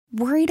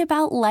Worried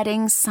about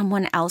letting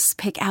someone else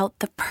pick out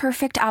the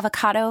perfect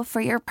avocado for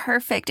your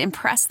perfect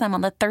impress them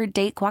on the third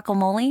date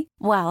guacamole?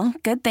 Well,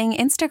 good thing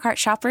Instacart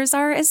shoppers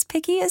are as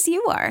picky as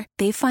you are.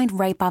 They find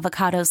ripe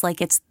avocados like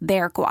it's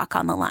their guac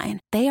on the line.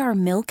 They are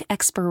milk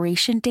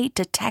expiration date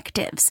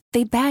detectives.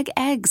 They bag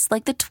eggs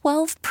like the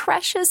 12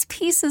 precious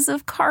pieces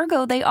of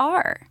cargo they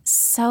are.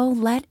 So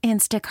let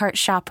Instacart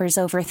shoppers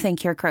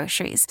overthink your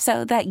groceries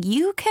so that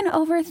you can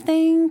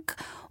overthink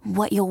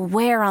what you'll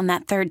wear on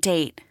that third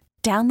date.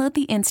 Download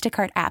the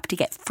Instacart app to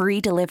get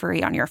free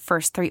delivery on your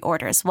first 3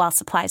 orders while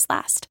supplies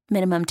last.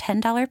 Minimum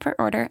 $10 per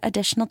order.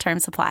 Additional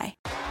terms apply.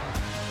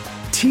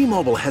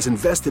 T-Mobile has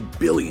invested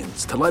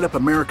billions to light up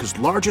America's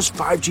largest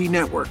 5G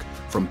network,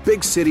 from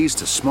big cities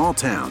to small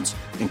towns,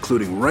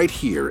 including right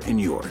here in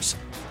yours.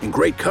 And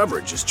great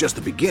coverage is just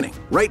the beginning.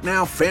 Right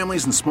now,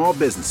 families and small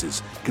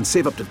businesses can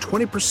save up to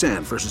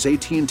 20% versus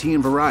AT&T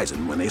and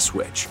Verizon when they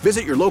switch.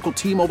 Visit your local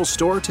T-Mobile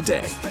store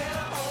today.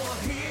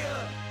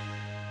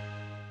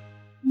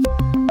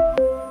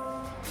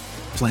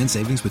 Plan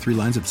savings with 3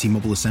 lines of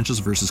T-Mobile Essentials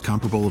versus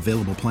comparable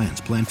available plans.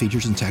 Plan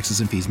features and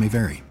taxes and fees may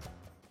vary.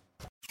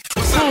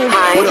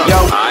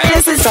 Hi.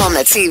 This is on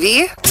the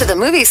TV, to the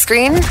movie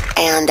screen,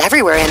 and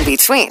everywhere in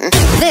between.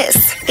 This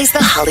is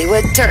the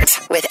Hollywood Dirt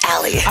with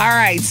Allie. All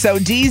right, so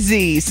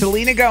DZ,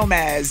 Selena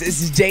Gomez,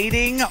 is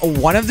dating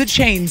one of the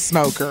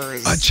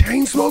Chainsmokers. A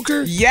chain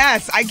smoker?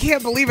 Yes, I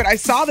can't believe it. I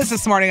saw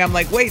this morning. I'm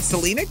like, wait,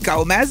 Selena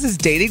Gomez is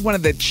dating one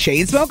of the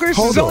Chainsmokers?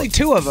 There's only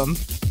 2 of them.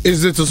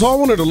 Is it the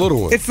tall one or the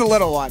little one? It's the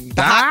little one.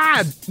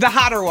 The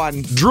hotter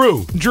one.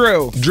 Drew.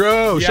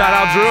 Yes. Shout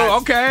out Drew.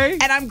 Okay.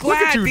 And I'm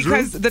glad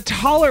because the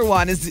taller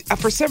one is,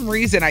 for some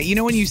reason, you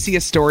know when you see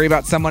a story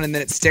about someone and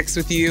then it sticks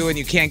with you and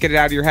you can't get it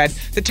out of your head?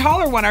 The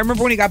taller one, I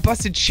remember when he got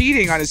busted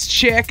cheating on his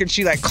chick and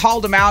she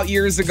called him out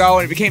years ago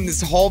and it became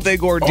this whole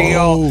big ordeal.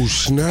 Oh,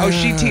 snap. Oh,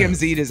 she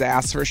TMZ'd his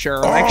ass for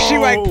sure. She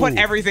put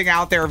everything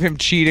out there of him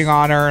cheating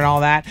on her and all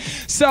that.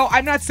 So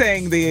I'm not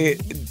saying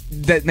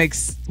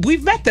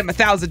we've met them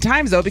 1,000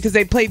 times though because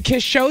they played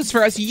Kiss shows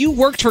for us. You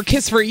worked for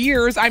Kiss for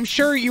years. I'm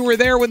sure you were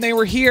there when they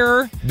were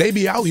here. They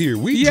be out here.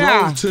 We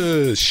drove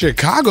to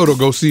Chicago to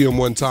go see them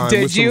one time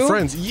with some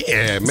friends.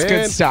 Yeah, man. It's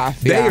good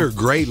stuff. They are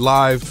great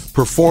live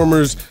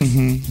performers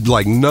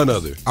like none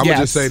other. I'm going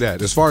to just say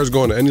that. As far as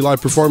going to any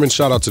live performance,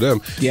 shout out to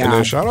them. Yeah. And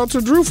then shout out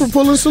to Drew for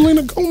pulling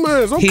Selena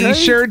Gomez. Okay. He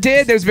sure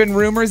did. There's been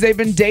rumors they've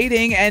been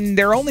dating and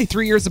they're only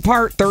 3 years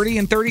apart, 30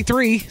 and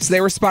 33. So they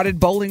were spotted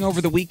bowling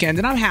over the weekend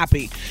and I'm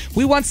happy.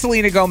 We want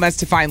Selena Gomez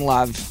to find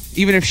love.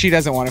 Even if she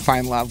doesn't want to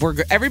find love.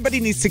 Everybody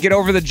needs to get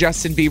over the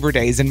Justin Bieber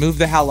days and move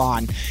the hell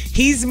on.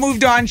 He's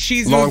moved on.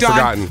 She's moved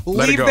on.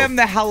 Leave them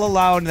the hell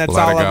alone. That's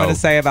all I'm going to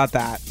say about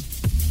that.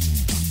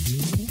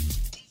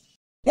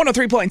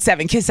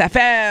 103.7 Kiss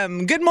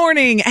FM. Good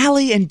morning,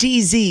 Allie and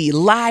DZ,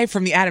 live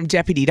from the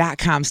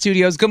AdamDeputy.com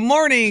studios. Good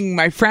morning,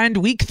 my friend.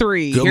 Week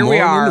 3. Good Here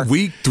morning, we are.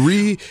 Week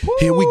 3. Woo.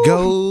 Here we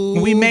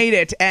go. We made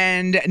it.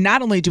 And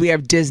not only do we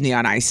have Disney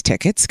on Ice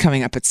tickets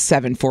coming up at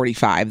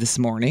 7:45 this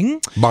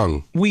morning.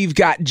 Bang. We've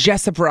got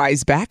Jessup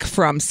Riseback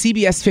from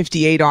CBS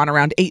 58 on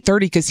around 8:30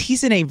 because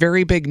he's in a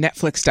very big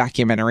Netflix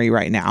documentary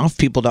right now. If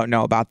people don't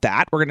know about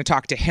that, we're going to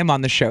talk to him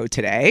on the show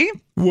today.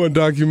 What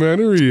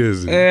documentary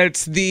is it?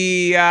 It's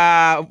the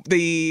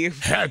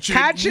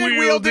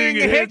hatchet-wielding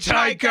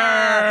hitchhiker.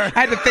 I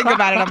had to think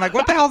about it. I'm like,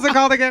 what the hell's it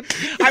called again?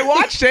 I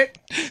watched it.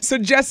 So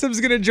Jessup's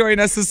going to join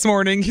us this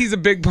morning. He's a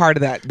big part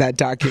of that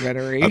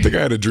documentary. I think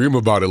I had a dream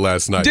about it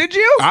last night. Did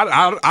you?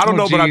 I don't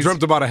know, but I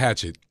dreamt about a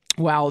hatchet.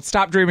 Well,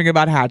 stop dreaming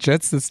about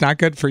hatchets. That's not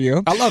good for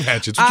you. I love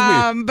hatchets. What you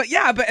mean?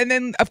 And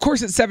then, of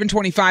course, at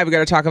 7:25, we got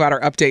to talk about our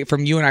update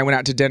from you and I went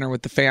out to dinner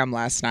with the fam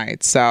last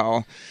night.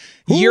 So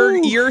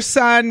your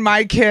son,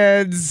 my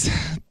kids,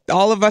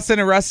 all of us in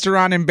a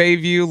restaurant in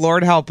Bayview,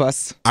 Lord help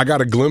us. I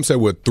got a glimpse at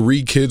what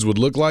 3 kids would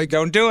look like.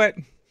 Don't do it.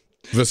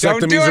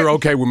 Vasectomies are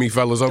okay with me,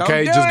 fellas,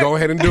 okay? Just go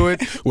ahead and do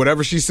it.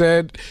 Whatever she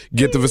said,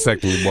 get the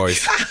vasectomy,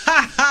 boys.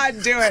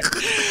 Do it.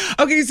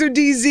 Okay, so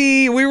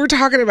DZ, we were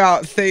talking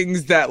about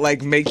things that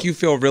make you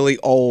feel really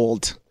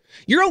old.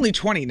 You're only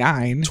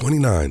 29.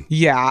 29.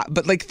 Yeah,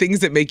 but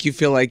things that make you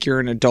feel like you're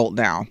an adult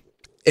now.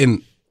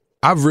 And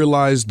I've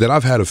realized that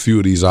I've had a few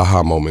of these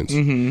aha moments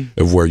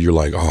of where you're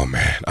like, oh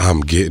man,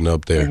 I'm getting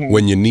up there.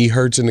 When your knee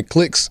hurts and it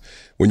clicks,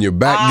 when your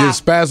back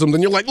gets spasmed,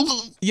 and you're like,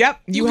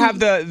 yep, you have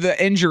the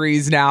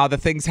injuries now, the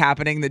things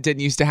happening that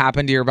didn't used to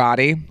happen to your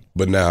body.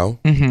 But now,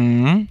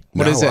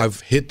 What is it?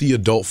 I've hit the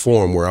adult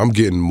form where I'm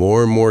getting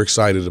more and more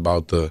excited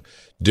about the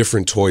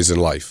different toys in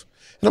life.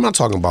 And I'm not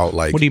talking about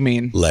what do you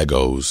mean?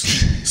 Legos.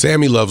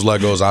 Sammy loves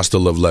Legos. I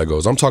still love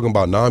Legos. I'm talking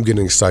about now I'm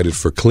getting excited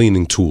for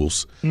cleaning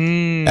tools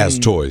as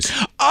toys.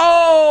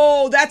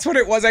 Oh, that's what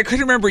it was. I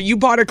couldn't remember. You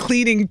bought a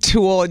cleaning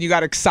tool and you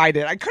got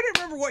excited. I couldn't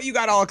remember what you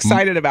got all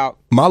excited about.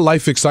 My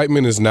life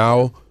excitement is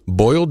now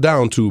boiled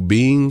down to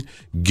being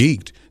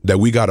geeked that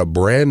we got a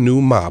brand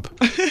new mop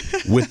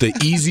with the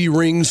Easy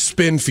Ring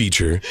spin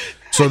feature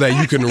so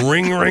that you can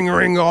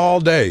ring all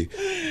day.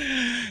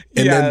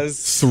 And then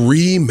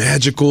 3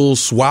 magical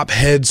swap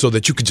heads so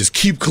that you could just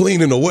keep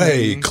cleaning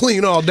away,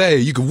 clean all day.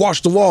 You could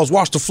wash the walls,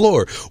 wash the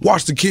floor,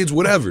 wash the kids,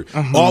 whatever,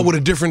 all with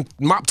a different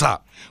mop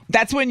top.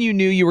 That's when you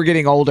knew you were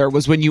getting older,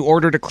 was when you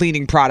ordered a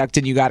cleaning product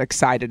and you got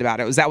excited about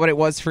it. Was that what it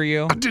was for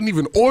you? I didn't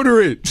even order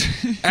it.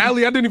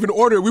 Allie, I didn't even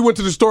order it. We went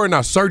to the store and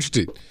I searched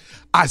it.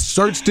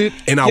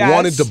 And I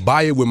wanted to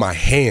buy it with my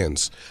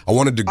hands. I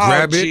wanted to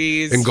grab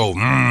it and go,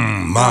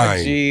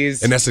 mine.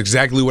 And that's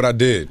exactly what I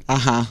did.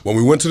 When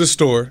we went to the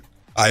store,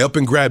 I up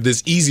and grabbed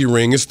this Easy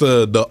Ring. It's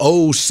the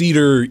old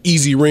cedar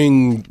Easy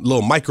Ring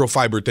little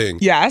microfiber thing.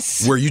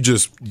 Yes. Where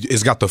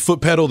it's got the foot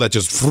pedal that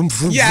just vroom,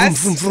 vroom, vroom,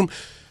 vroom, vroom.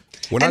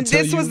 And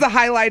this was the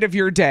highlight of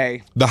your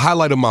day. The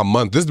highlight of my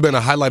month. This has been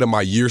a highlight of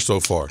my year so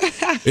far.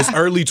 It's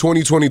early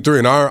 2023,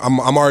 and I'm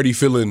already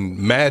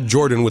feeling mad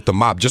Jordan with the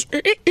mop. Just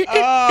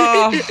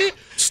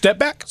step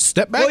back.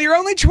 Well, you're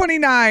only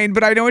 29,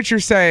 but I know what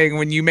you're saying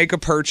when you make a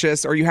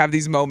purchase or you have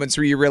these moments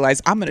where you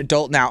realize, I'm an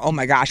adult now. Oh,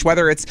 my gosh.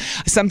 Whether it's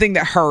something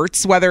that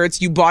hurts, whether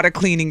it's you bought a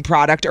cleaning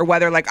product, or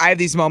whether, like, I have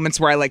these moments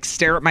where I,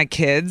 stare at my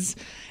kids,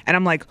 and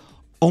I'm like,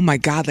 oh my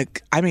God,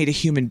 I made a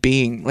human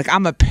being.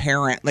 I'm a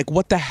parent.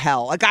 What the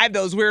hell? I have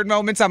those weird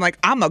moments. I'm like,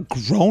 I'm a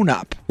grown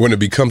up. When it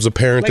becomes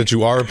apparent that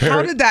you are a parent?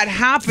 How did that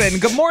happen?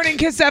 Good morning,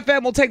 Kiss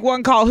FM. We'll take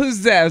one call.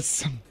 Who's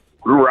this?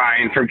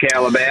 Ryan from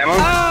Calabama.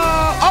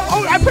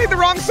 I played the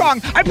wrong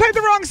song.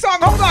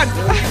 Hold on.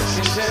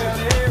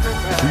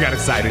 We got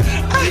excited.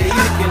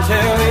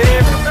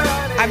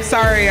 I'm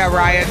sorry,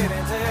 Ryan.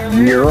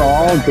 You're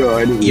all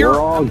good. You're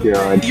all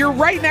good. You're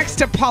right next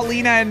to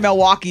Paulina and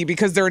Milwaukee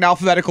because they're in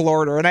alphabetical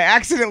order, and I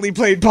accidentally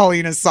played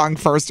Paulina's song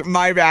first.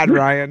 My bad,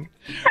 Ryan.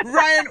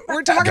 Ryan,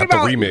 we're talking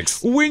about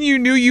remix. When you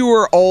knew you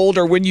were old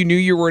or when you knew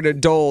you were an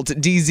adult.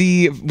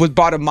 DZ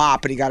bought a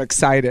mop and he got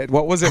excited.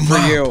 What was it for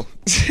you?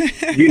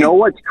 You know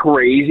what's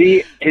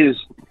crazy is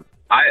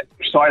I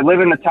live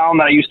in the town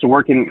that I used to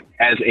work in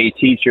as a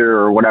teacher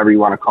or whatever you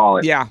want to call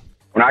it. Yeah.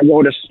 When I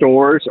go to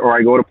stores or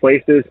I go to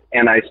places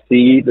and I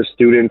see the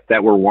students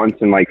that were once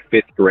in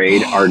 5th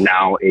grade are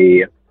now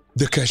a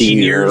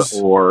senior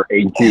or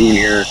a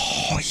junior.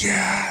 Oh,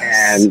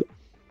 yes. And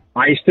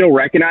I still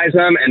recognize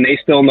them and they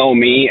still know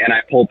me and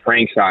I pull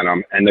pranks on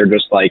them and they're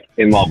just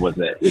in love with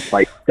it. It's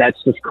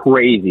that's just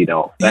crazy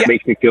though. That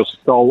makes me feel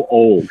so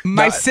old.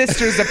 My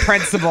sister's a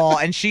principal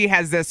and she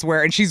has this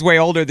and she's way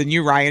older than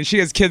you, Ryan. She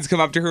has kids come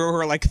up to her who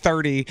are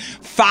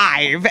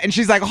 35 and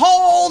she's like,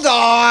 hold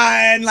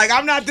on.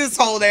 I'm not this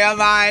old,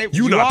 am I?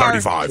 You're not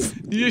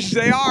 35. Yes,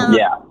 they are.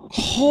 Yeah.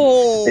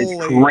 Holy.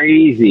 It's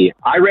crazy.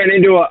 I ran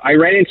into a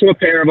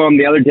pair of them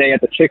the other day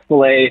at the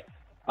Chick-fil-A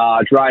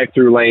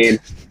drive-through lane.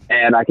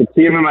 And I could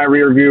see them in my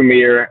rear view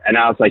mirror, and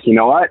I was like, you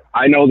know what?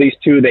 I know these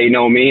two. They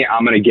know me.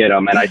 I'm going to get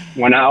them. And I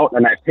went out,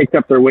 and I picked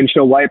up their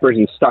windshield wipers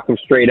and stuck them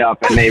straight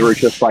up. And they were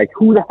just like,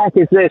 who the heck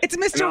is this? It's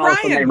Mr. And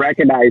Ryan. they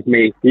recognized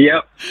me.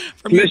 Yep.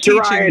 From your Mr.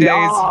 Ryan. days.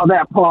 Oh,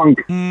 that punk.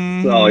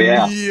 So,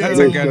 yeah. That's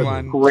a good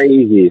one.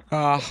 Crazy.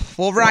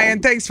 Well,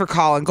 Ryan, thanks for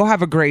calling. Go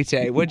have a great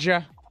day, would you?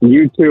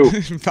 You too.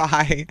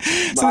 Bye.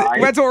 So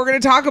that's what we're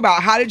going to talk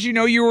about. How did you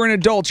know you were an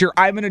adult? Your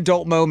I'm an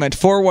adult moment.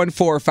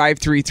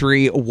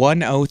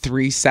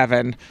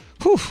 414-533-1037.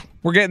 Whew,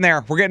 we're getting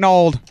there. We're getting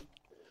old.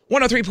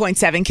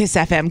 103.7 Kiss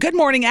FM. Good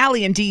morning,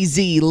 Allie and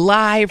DZ,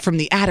 live from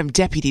the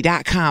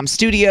AdamDeputy.com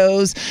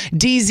studios.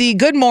 DZ,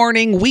 good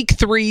morning. Week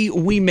 3,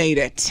 we made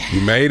it.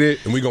 We made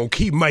it, and we're going to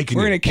keep making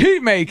We're going to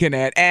keep making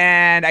it.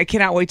 And I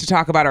cannot wait to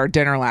talk about our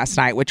dinner last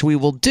night, which we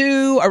will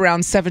do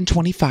around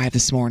 7:25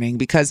 this morning,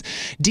 because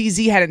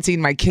DZ hadn't seen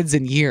my kids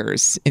in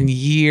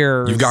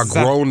years.'ve got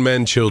grown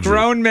men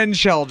children.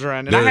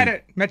 And I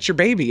hadn't met your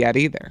baby yet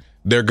either.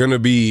 They're going to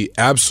be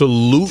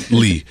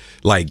absolutely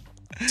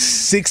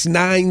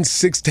 6'9",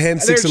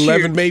 6'10",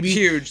 6'11", maybe.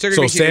 Huge. They're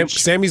gonna be huge.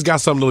 Sammy's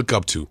got something to look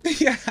up to.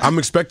 Yeah. I'm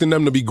expecting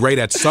them to be great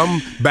at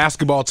some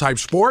basketball type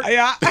sport.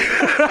 Yeah.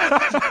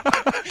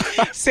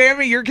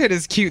 Sammy, your kid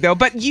is cute though.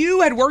 But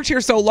you had worked here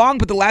so long,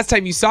 but the last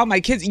time you saw my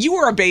kids, you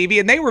were a baby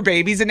and they were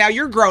babies, and now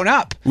you're grown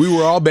up. We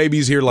were all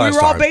babies here last time. We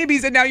were all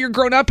babies, and now you're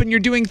grown up and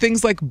you're doing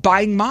things like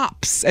buying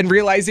mops and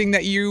realizing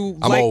that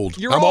I'm old.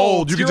 I'm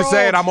old. You can just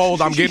say it. I'm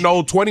old. I'm getting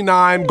old.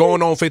 29,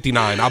 going on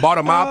 59. I bought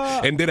a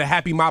mop and did a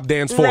happy mop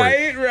dance for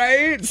it.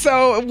 Right.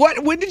 So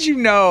when did you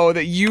know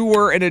that you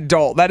were an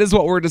adult? That is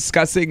what we're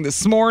discussing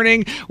this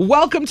morning.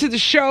 Welcome to the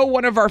show,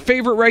 one of our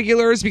favorite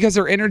regulars because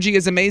her energy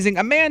is amazing,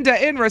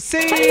 Amanda in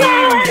Racine.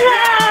 Hello!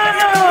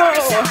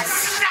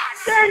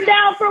 Turn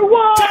down for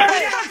what?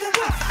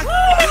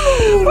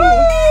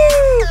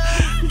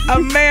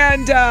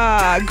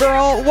 Amanda,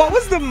 girl, what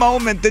was the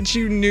moment that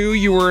you knew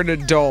you were an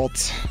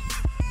adult?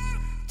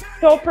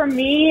 So for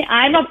me,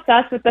 I'm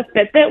obsessed with the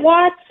Fitbit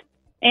watch.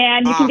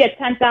 And you can get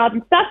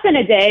 10,000 steps in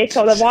a day,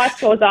 so the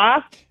watch goes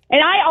off.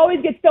 And I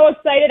always get so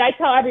excited. I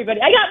tell everybody,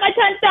 I got my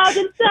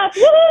 10,000 steps.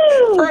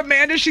 Woohoo! For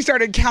Amanda, she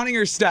started counting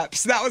her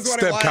steps. That was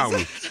what it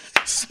was.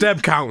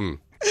 Step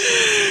counting.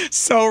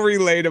 So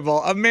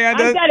relatable.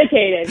 Amanda. I'm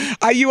dedicated.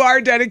 You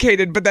are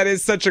dedicated, but that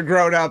is such a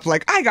grown up.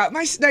 Like, I got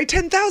my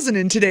 10,000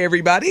 in today,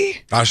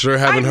 everybody. I sure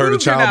haven't heard a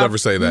child ever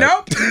say that.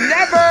 Nope,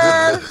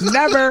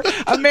 never.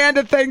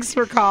 Amanda, thanks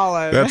for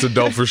calling. That's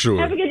adult for sure.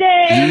 Have a good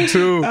day. You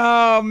too.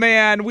 Oh,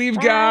 man. We've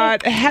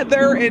got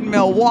Heather in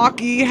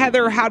Milwaukee.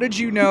 Heather, how did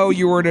you know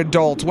you were an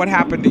adult? What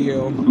happened to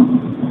you?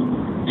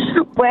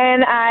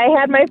 When I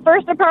had my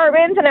first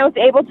apartment and I was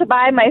able to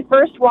buy my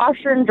first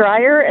washer and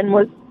dryer and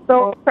was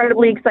so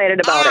incredibly excited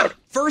about it.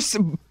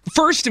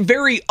 First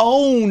very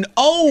owned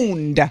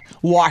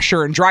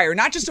washer and dryer.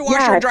 Not just a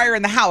washer and dryer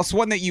in the house,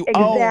 one that you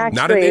own.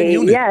 Not an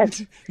in-unit.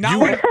 Yes.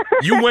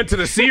 You went to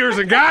the Sears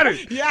and got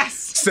it. Yes.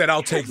 Said,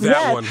 I'll take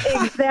that one.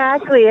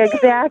 Exactly.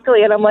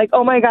 And I'm like,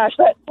 oh my gosh,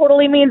 that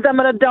totally means I'm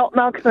an adult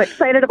now because I'm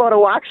excited about a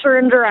washer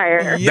and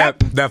dryer.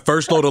 Yep. That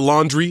first load of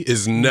laundry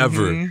is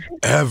never,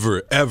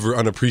 ever, ever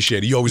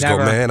unappreciated. You always go,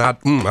 man, I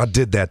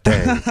did that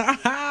thing.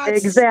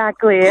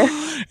 Exactly.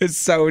 It's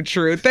so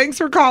true. Thanks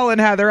for calling,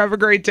 Heather. Have a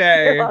great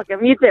day. You're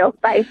welcome. You too.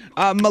 Bye.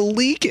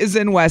 Malik is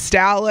in West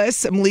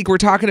Dallas. Malik, we're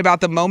talking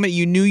about the moment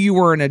you knew you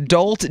were an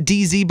adult.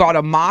 DZ bought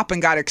a mop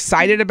and got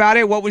excited about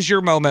it. What was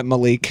your moment,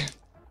 Malik?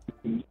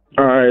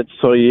 All right.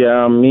 So,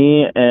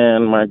 me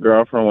and my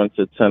girlfriend went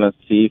to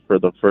Tennessee for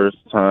the first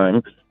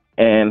time.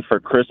 And for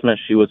Christmas,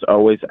 she was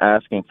always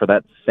asking for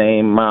that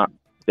same mop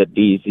that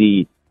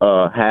DZ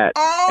had.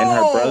 Oh! And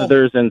her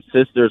brothers and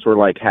sisters were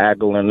like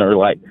haggling. They're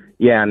like,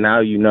 yeah, now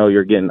you know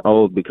you're getting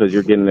old because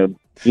you're getting,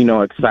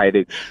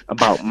 excited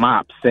about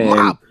mops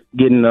and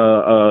getting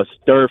a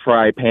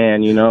stir-fry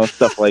pan,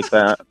 stuff like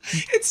that.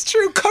 It's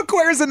true.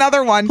 Cookware is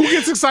another one. Who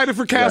gets excited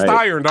for cast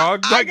iron,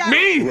 dog?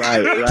 Me.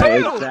 Right,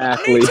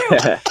 exactly. Me too.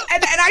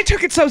 And I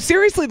took it so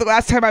seriously the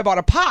last time I bought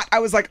a pot. I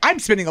was like, I'm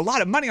spending a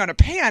lot of money on a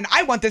pan.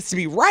 I want this to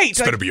be right.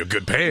 It's better be a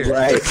good pan.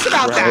 Right. Who thinks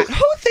about that?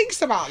 Who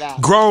thinks about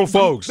that? Grown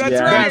folks. That's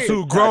right. That's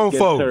who, grown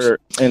folks.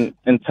 And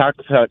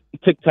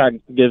TikTok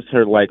gives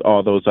her like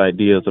all those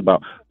ideas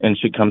about, and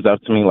she comes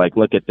up to me like,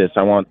 look at this.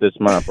 I want this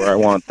mop or I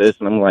want this.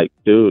 And I'm like,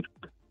 dude.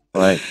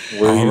 Like,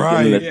 where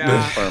are you getting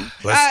this from?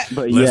 Let's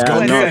go.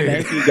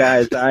 Thank you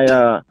guys.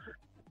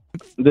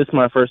 This is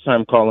my first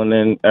time calling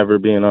in, ever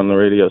being on the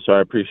radio, so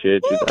I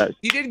appreciate you guys.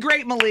 You did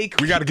great, Malik.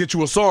 We got to get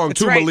you a song, That's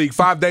too, right. Malik.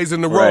 5 days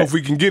in a row if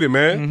we can get it,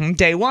 man. Mm-hmm.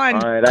 Day one.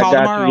 All right, Call I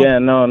got tomorrow. you. Yeah,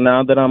 no,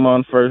 now that I'm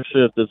on first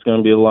shift, it's going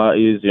to be a lot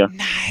easier.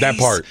 Nice. That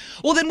part.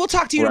 Well, then we'll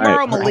talk to you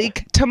tomorrow,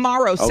 Malik.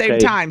 Tomorrow, same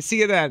time.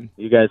 See you then.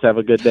 You guys have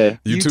a good day.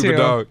 You too,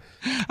 dog.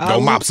 Go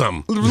mop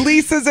something.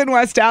 Lisa's in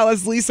West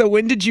Dallas. Lisa,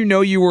 when did you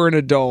know you were an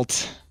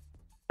adult?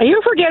 Are you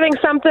forgetting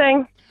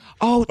something?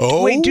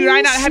 Oh, wait, do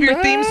I not have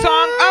your theme song?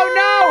 Oh,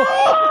 no.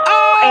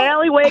 Oh,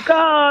 Allie, wake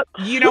up.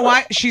 You know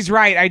what? She's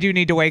right. I do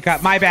need to wake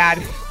up. My bad.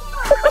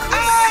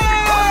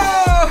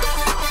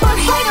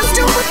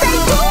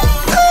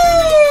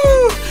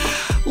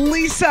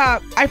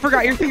 Lisa, I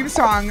forgot your theme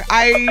song.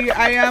 I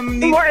am...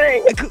 Good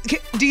morning.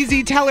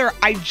 DZ, tell her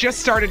I just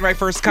started my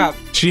first cup.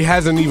 She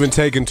hasn't even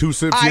taken 2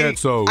 sips yet,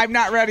 so... I'm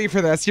not ready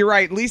for this. You're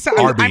right. Lisa,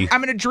 I'm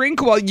going to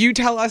drink while you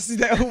tell us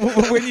that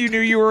when you knew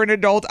you were an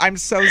adult. I'm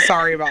so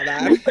sorry about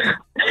that.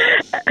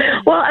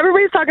 Well,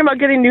 everybody's talking about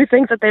getting new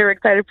things that they were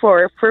excited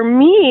for. For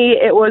me,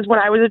 it was when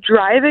I was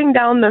driving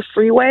down the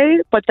freeway,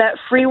 but that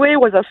freeway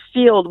was a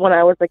field when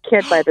I was a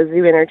kid by the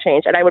Zoo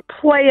Interchange, and I would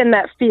play in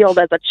that field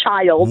as a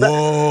child. Whoa.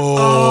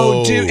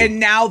 Oh, dude, and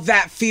now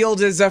that field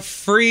is a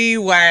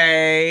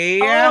freeway.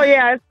 Oh,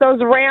 yeah, it's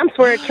those ramps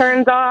where it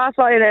turns off.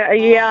 And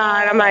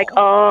I'm like,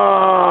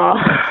 oh.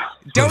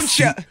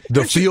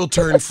 The field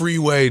turned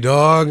freeway,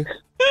 dog.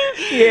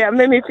 Yeah, it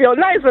made me feel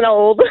nice and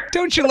old.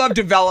 Don't you love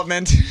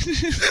development?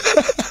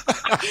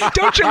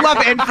 Don't you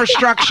love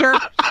infrastructure?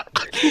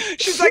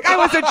 She's like, I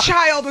was a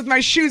child with my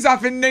shoes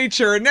off in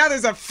nature, and now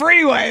there's a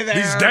freeway there.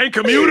 These dang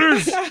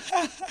commuters.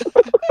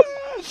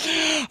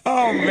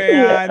 Oh,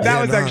 man.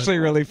 That was actually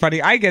really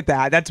funny. I get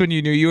that. That's when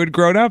you knew you had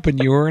grown up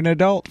and you were an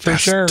adult, for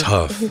sure.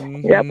 Tough.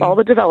 Mm-hmm. Yep, all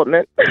the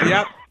development.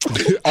 Yep.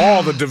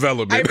 All the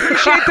development. I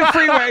appreciate the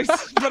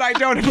freeways, but I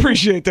don't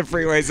appreciate the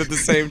freeways at the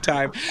same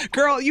time.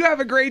 Girl, you have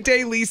a great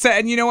day, Lisa.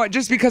 And you know what?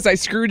 Just because I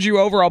screwed you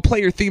over, I'll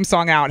play your theme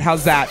song out.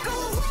 How's that?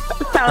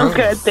 Sounds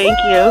good. Thank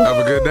you.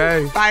 Have a good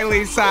day. Bye,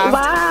 Lisa.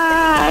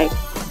 Bye.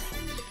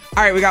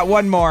 All right, we got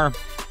one more.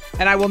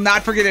 And I will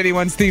not forget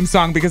anyone's theme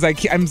song because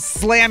I'm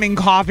slamming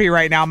coffee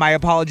right now. My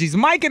apologies.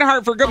 Mike and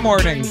Hartford, good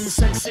morning.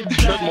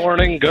 Good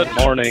morning. Good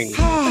morning.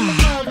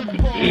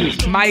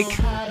 Mike,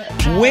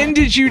 when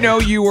did you know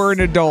you were an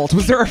adult?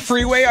 Was there a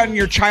freeway on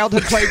your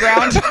childhood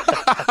playground?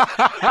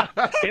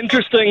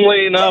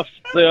 Interestingly enough,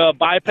 the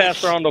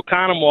bypass around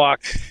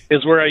Oconomowoc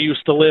is where I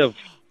used to live.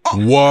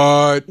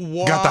 What?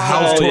 Got the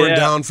house torn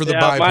down for the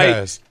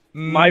bypass.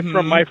 My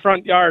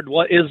front yard,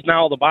 what is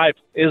now the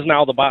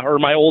or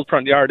my old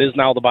front yard is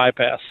now the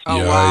bypass.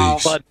 Oh, wow.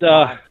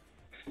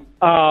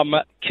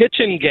 But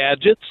kitchen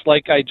gadgets,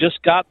 like I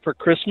just got for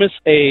Christmas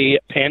a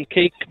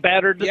pancake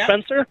batter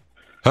dispenser.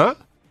 Huh?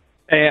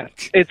 And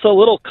it's a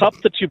little cup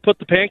that you put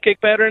the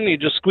pancake batter in, you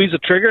just squeeze a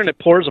trigger and it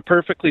pours a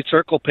perfectly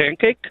circle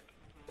pancake.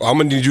 I'm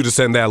going to need you to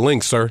send that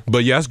link, sir.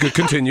 But yes, good.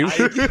 Continue.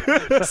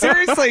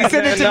 Seriously,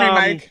 send it to me,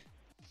 Mike.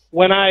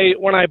 When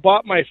I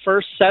bought my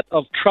first set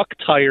of truck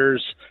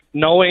tires,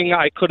 knowing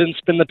I couldn't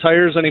spin the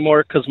tires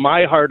anymore because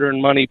my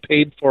hard-earned money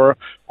paid for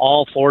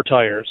all 4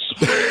 tires.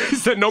 He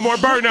said, no more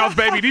burnouts,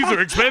 baby. These are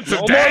expensive.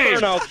 No Dang.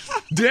 more burnouts.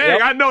 Dang,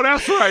 Yep. I know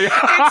that's right.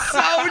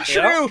 It's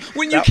so true.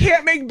 When you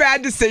can't make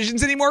bad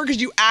decisions anymore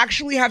because you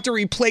actually have to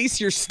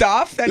replace your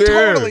stuff, that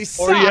totally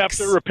sucks. Or you have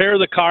to repair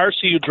the car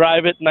so you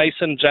drive it nice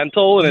and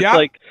gentle, and it's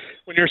like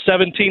when you're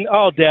 17,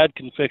 oh, Dad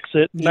can fix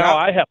it. Now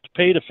I have to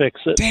pay to fix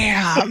it.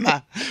 Damn.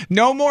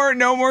 No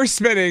more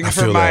spinning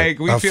for Mike.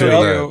 We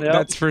feel you. Yep.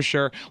 That's for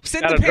sure.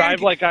 Gotta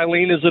drive like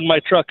Eileen is in my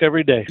truck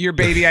every day. Your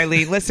baby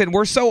Eileen. Listen,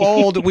 we're so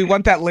old. We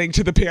want that link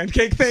to the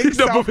pancake thing.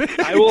 So.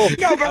 I will.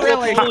 No, but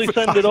really. I will totally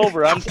send it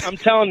over. I'm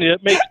telling you,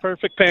 it makes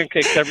perfect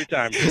pancakes every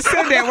time.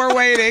 Send it. We're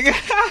waiting.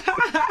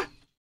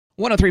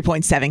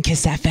 103.7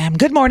 Kiss FM.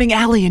 Good morning,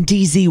 Allie and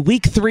DZ.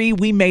 Week 3,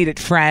 we made it,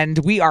 friend.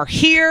 We are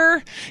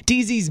here.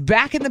 DZ's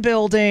back in the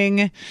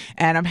building,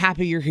 and I'm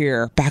happy you're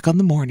here. Back on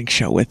the morning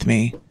show with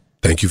me.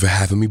 Thank you for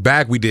having me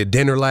back. We did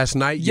dinner last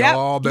night. Yep.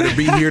 Y'all better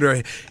be here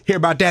to hear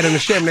about that in the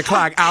 7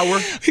 o'clock hour.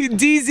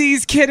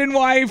 DZ's kid and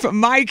wife,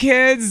 my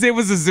kids. It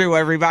was a zoo,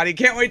 everybody.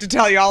 Can't wait to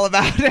tell you all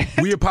about it.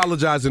 We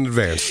apologize in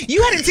advance.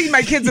 You hadn't seen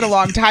my kids in a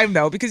long time,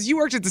 though, because you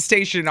worked at the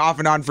station off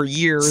and on for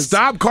years.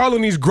 Stop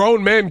calling these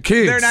grown men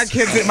kids. They're not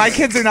kids. My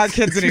kids are not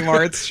kids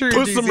anymore. It's true,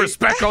 Put DZ. some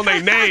respect on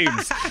their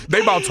names. They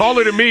about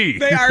taller than me.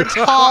 They are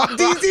tall.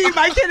 DZ,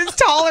 my kid is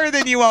taller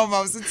than you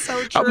almost. It's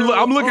so true.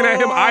 I'm looking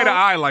at him eye to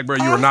eye like, bro,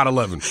 you are not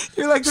 11.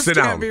 You're like, this Sit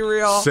can't down. be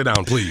real. Sit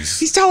down, please.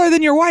 He's taller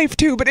than your wife,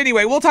 too. But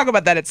anyway, we'll talk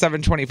about that at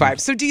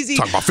 7:25. So, DZ.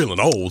 Talk about feeling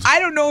old. I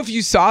don't know if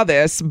you saw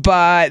this,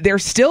 but they're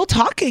still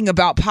talking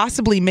about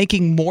possibly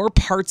making more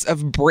parts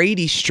of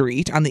Brady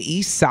Street on the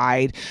east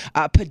side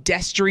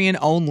pedestrian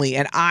only.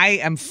 And I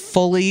am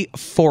fully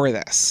for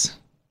this.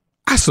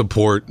 I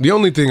support. The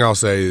only thing I'll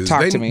say is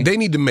Talk to me. they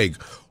need to make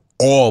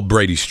all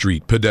Brady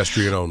Street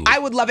pedestrian only. I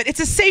would love it. It's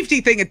a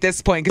safety thing at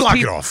this point. Block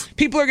it off.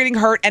 People are getting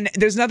hurt, and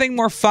there's nothing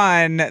more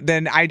fun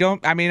than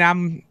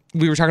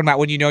we were talking about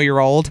when you know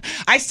you're old.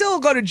 I still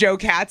go to Joe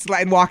Katz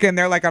and walk in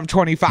there like I'm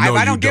 25. No,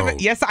 I don't you give don't.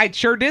 it. Yes, I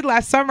sure did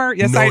last summer.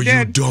 Yes, no, I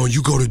did. you don't.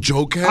 You go to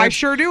Joe Katz? I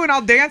sure do, and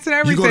I'll dance and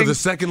everything. You go to the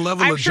second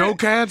level of Joe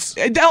Katz?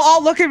 They'll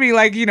all look at me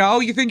like, you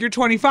think you're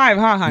 25,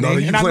 huh, honey? No,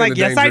 and I'm like,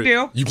 yes, I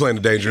do. You playing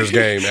the dangerous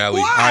game,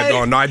 Allie.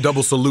 Why? I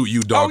double salute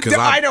you, dog.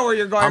 I know where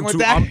you're going with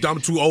that.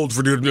 I'm too old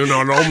for this.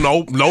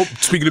 Nope.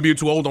 Speaking of being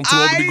too old, I'm too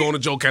old to be going to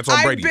Joe Katz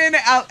on Brady. I've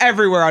been out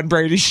everywhere on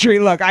Brady Street.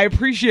 Look, I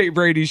appreciate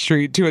Brady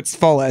Street to its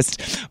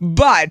fullest,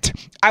 but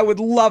I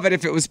would love it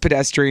if it was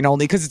pedestrian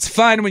only because it's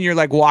fun when you're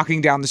like walking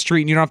down the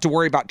street and you don't have to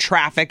worry about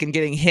traffic and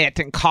getting hit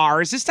and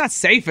cars. It's just not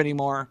safe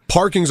anymore.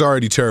 Parking's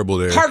already terrible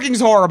there. Parking's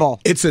horrible.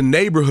 It's a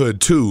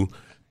neighborhood too.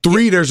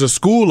 3, there's a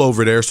school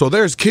over there, so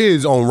there's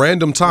kids on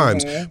random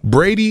times.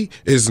 Brady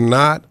is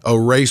not a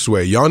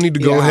raceway. Y'all need to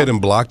go ahead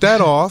and block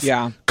that off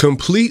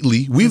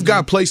completely. We've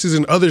got places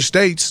in other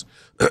states,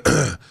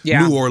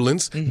 New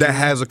Orleans, that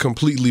has a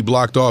completely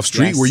blocked off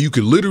street where you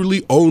could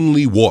literally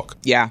only walk.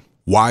 Yeah.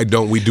 Why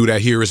don't we do that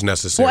here as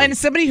necessary? Well, and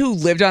somebody who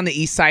lived on the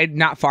east side,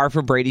 not far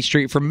from Brady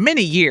Street for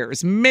many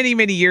years, many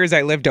years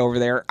I lived over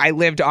there. I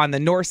lived on the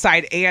north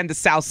side and the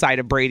south side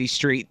of Brady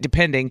Street,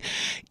 depending.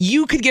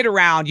 You could get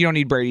around. You don't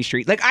need Brady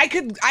Street. Like I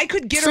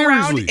could get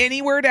around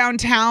anywhere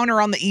downtown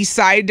or on the east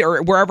side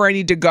or wherever I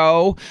need to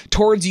go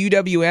towards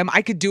UWM.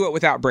 I could do it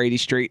without Brady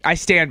Street. I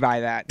stand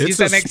by that. Does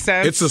that make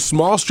sense? It's a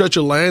small stretch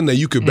of land that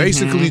you could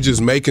basically just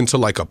make into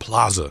like a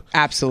plaza.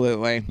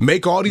 Absolutely.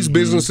 Make all these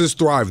businesses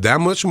thrive that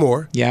much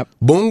more. Yep.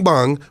 Boom,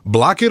 bang,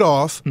 block it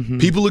off.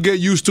 People will get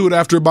used to it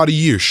after about a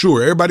year.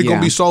 Sure, everybody gonna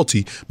be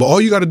salty, but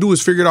all you got to do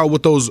is figure out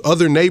what those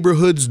other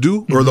neighborhoods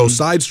do or those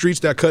side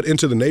streets that cut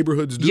into the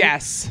neighborhoods do.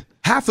 Yes.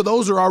 Half of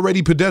those are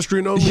already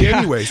pedestrian only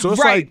anyway. So it's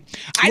like,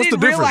 I what's didn't the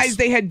difference? realize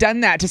they had done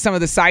that to some of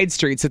the side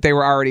streets that they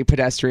were already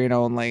pedestrian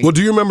only. Well,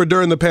 do you remember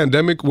during the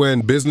pandemic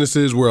when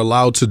businesses were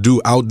allowed to do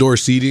outdoor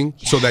seating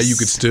so that you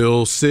could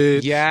still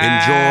sit,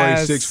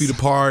 enjoy 6 feet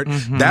apart?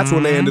 That's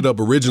when they ended up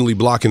originally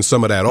blocking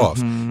some of that off.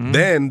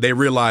 Then they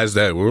realized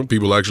that, well,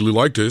 people actually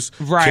like this.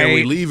 Right. Can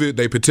we leave it?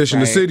 They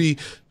petitioned the city.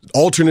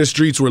 Alternate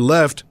streets were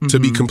left to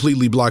be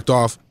completely blocked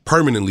off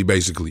permanently,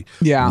 basically.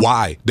 Yeah.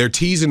 Why? They're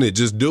teasing it.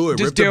 Just do it.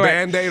 Just Rip the do it.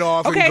 Band-Aid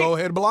off and go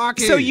ahead and block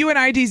it. So you and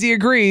I, DZ,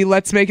 agree,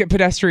 let's make it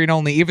pedestrian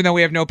only, even though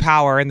we have no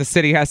power and the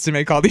city has to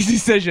make all these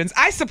decisions.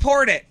 I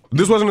support it.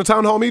 This wasn't a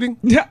town hall meeting?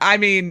 I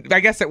mean,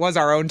 I guess it was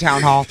our own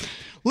town hall.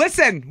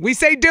 Listen, we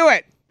say do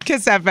it.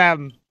 Kiss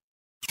FM.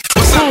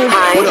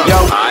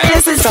 Hi.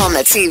 This is on the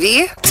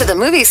TV, to the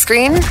movie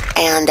screen,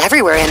 and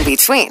everywhere in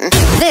between.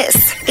 This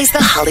is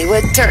the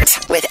Hollywood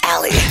Dirt with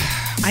Allie.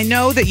 I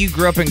know that you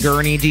grew up in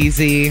Gurney,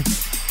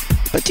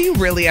 DZ, but do you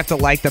really have to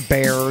like the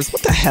Bears?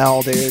 What the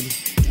hell, dude?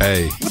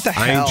 Hey, what the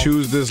I hell? ain't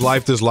choose this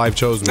life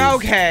chose me.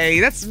 Okay,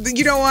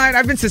 you know what?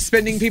 I've been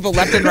suspending people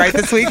left and right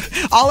this week.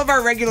 All of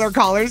our regular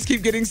callers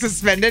keep getting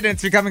suspended, and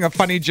it's becoming a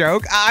funny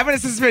joke. I'm going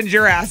to suspend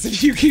your ass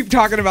if you keep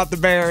talking about the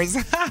Bears.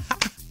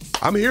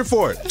 I'm here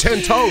for it.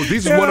 10 toes.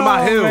 These are one of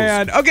my hills.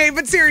 Man. Okay,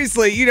 but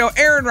seriously,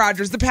 Aaron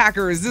Rodgers, the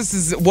Packers, this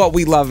is what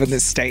we love in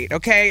this state,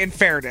 okay? In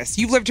fairness,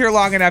 you've lived here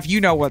long enough, you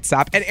know what's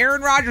up. And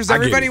Aaron Rodgers,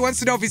 everybody wants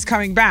to know if he's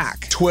coming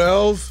back.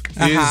 12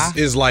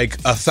 is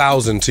like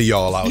 1,000 to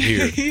y'all out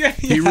here. Yes.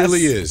 He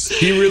really is.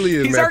 He really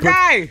is, He's man. our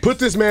guy. Put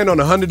this man on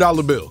a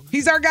 $100 bill.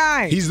 He's our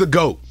guy. He's the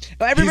GOAT.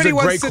 Well, everybody He's a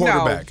wants great to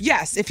quarterback. know,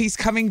 yes, if he's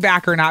coming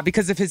back or not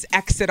because of his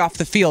exit off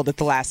the field at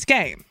the last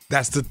game.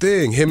 That's the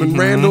thing. Him and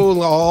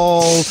Randall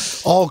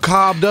all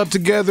cobbed up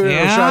together. Or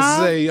should I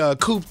say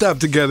cooped up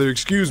together,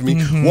 excuse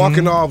me.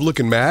 Walking off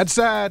looking mad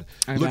sad.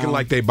 Looking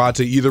like they about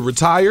to either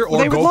retire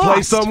or go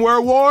play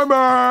somewhere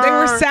warmer. They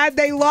were sad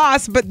they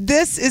lost, but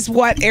this is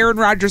what Aaron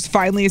Rodgers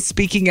finally is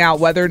speaking out,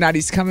 whether or not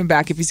he's coming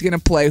back, if he's going to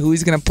play, who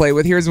he's going to play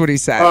with. Here's what he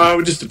said.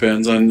 It just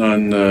depends on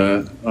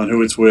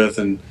who it's with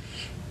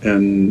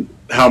and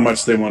how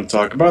much they want to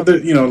talk about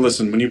it.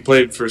 Listen, when you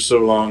played for so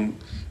long,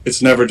 it's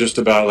never just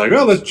about like,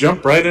 oh, let's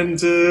jump right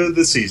into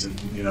the season.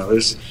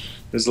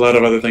 There's a lot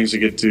of other things to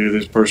get to.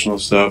 There's personal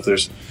stuff.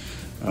 There's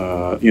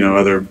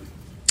other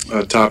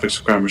topics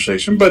of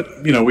conversation.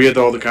 But we had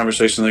all the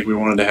conversation I think we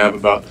wanted to have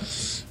about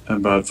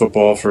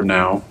football for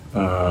now.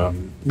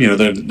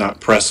 They're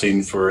not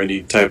pressing for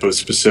any type of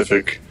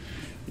specific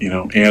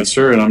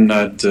answer, and I'm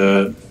not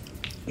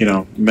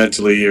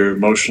mentally or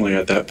emotionally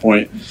at that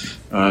point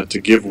to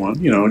give one.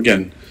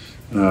 Again.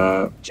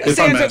 Just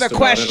answer the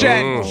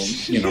question.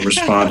 I'll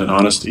respond in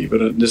honesty,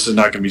 but this is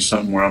not going to be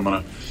something where I'm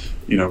going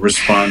to,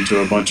 respond to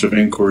a bunch of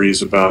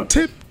inquiries about,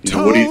 what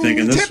are you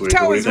thinking this week,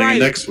 or what are you thinking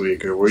next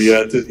week, or where you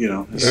at?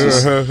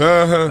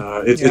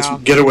 It's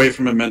get away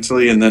from it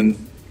mentally, and then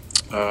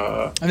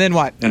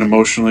what? And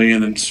emotionally,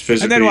 and then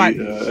physically, and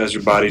then as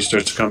your body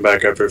starts to come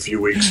back after a few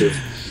weeks of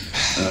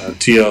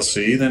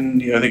TLC, then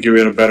I think you're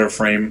in a better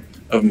frame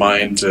of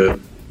mind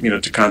to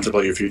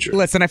contemplate your future.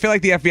 Listen, I feel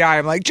like the FBI.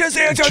 I'm like, just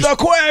answer the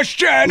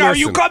question. Listen, are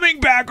you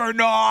coming back or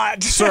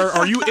not? Sir,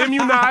 are you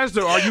immunized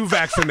or are you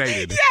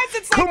vaccinated? Yes,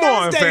 it's Come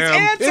on, fam.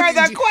 Answer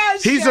the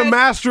question. He's a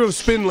master of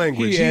spin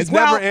language. He's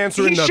never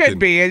answering nothing. He should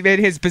be in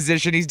his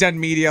position. He's done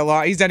media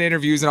law. He's done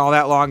interviews and all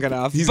that long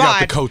enough. He's got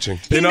the coaching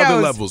in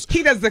other levels.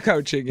 He does the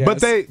coaching, yes. But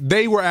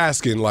they were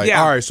asking, like,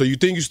 all right, so you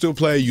think you still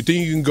play? You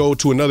think you can go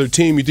to another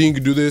team? You think you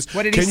can do this?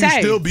 What did he say? Can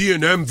you still be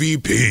an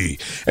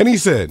MVP? And he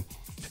said,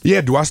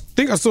 yeah, do I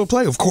think I still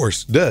play? Of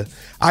course. Duh.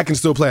 I can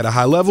still play at a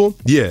high level.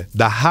 Yeah.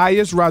 The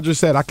highest, Rodgers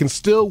said, I can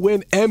still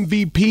win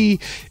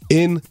MVP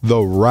in the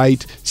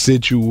right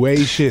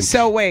situation.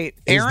 So wait,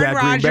 Aaron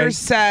Rodgers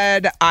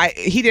said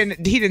he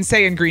didn't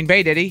say in Green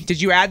Bay, did he?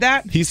 Did you add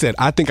that? He said,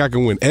 I think I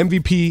can win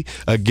MVP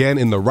again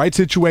in the right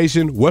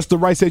situation. What's the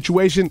right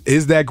situation?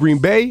 Is that Green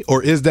Bay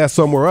or is that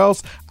somewhere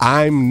else?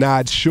 I'm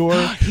not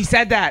sure. He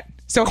said that.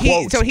 So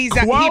he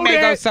may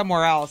go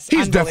somewhere else.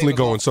 He's definitely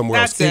going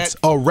somewhere else. It's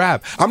a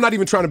wrap. I'm not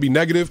even trying to be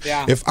negative.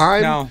 Yeah. If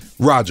I'm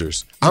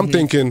Rodgers, I'm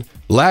thinking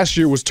last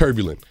year was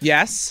turbulent.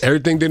 Yes.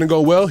 Everything didn't go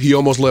well. He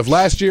almost left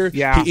last year.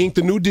 Yeah. He inked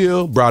a new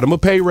deal, brought him a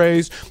pay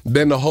raise.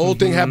 Then the whole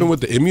thing happened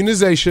with the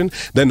immunization.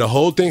 Then the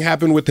whole thing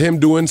happened with him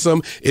doing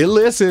some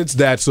illicits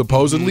that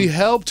supposedly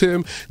helped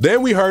him.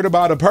 Then we heard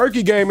about a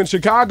Perky game in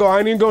Chicago. I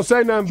ain't even going to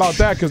say nothing about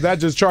that because that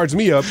just charged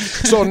me up.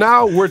 So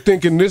now we're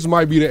thinking this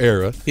might be the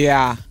era.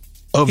 Yeah.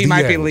 He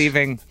might be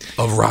leaving.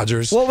 Of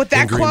Rodgers. Well, with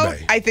that quote,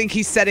 I think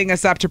he's setting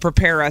us up to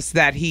prepare us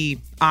that he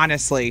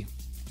honestly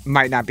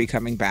might not be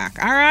coming back.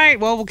 All right.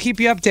 Well, we'll keep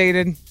you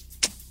updated.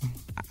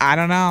 I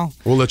don't know.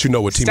 We'll let you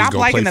know what team he's going to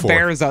play for. Stop liking the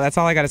Bears, though. That's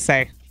all I got to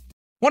say.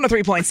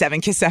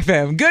 103.7 Kiss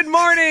FM. Good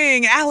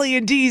morning, Allie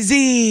and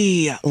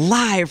DZ,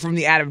 live from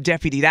the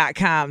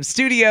AdamDeputy.com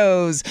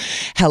studios.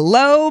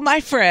 Hello, my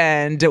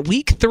friend.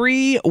 Week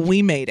 3,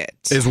 we made it.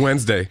 It's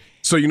Wednesday.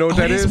 So you know what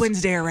that is? It's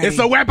Wednesday already. It's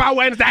a Wepa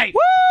Wednesday.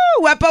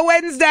 Woo! Wepa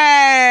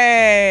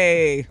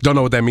Wednesday. Don't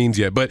know what that means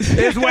yet, but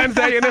it's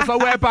Wednesday and it's a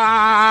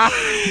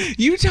Wepa.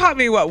 You taught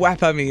me what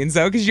Wepa means,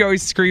 though, because you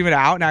always scream it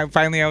out. And I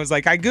was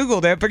like, I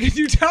Googled it, but can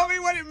you tell me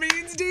what it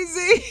means,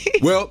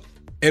 DZ? Well,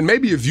 and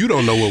maybe if you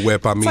don't know what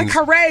Wepa means. It's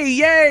like hooray,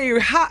 yay,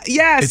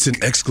 yes. It's an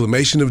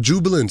exclamation of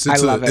jubilance. I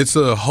love it. It's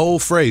a whole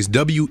phrase,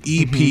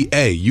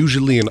 WEPA,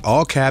 usually in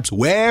all caps,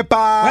 Wepa.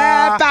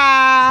 Wepa.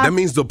 That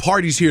means the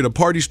party's here, the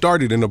party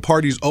started, and the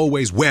party's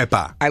always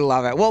Wepa. I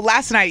love it. Well,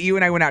 last night, you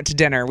and I went out to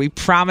dinner. We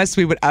promised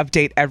we would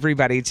update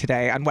everybody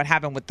today on what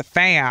happened with the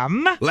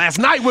fam. Last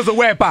night was a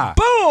Wepa.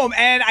 Boom!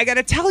 And I got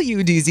to tell you,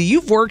 DZ,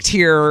 you've worked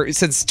here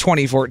since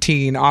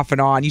 2014, off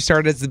and on. You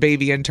started as the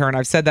baby intern.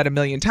 I've said that a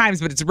million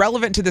times, but it's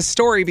relevant to the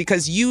story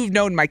because you've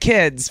known my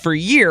kids for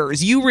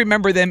years. You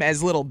remember them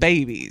as little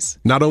babies.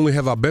 Not only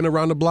have I been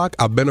around the block,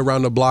 I've been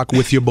around the block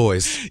with your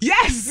boys.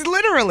 Yes,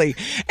 literally.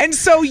 And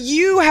so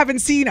you haven't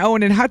seen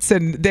Owen and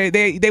Hudson.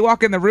 They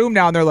walk in the room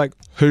now and they're like,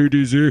 hey,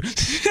 DZ.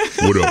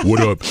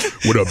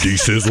 What up,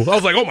 D-Sizzle? I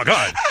was like, oh my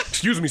God.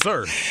 excuse me,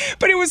 sir.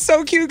 But it was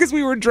so cute because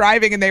we were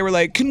driving and they were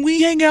like, can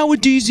we hang out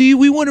with DZ?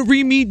 We want to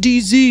re-meet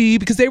DZ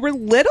because they were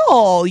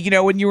little,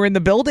 when you were in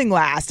the building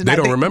last. And they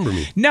don't remember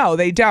me. No,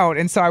 they don't.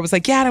 And so I was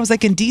like, yeah. And I was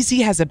like, and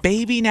DZ has a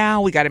baby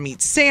now. We got to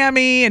meet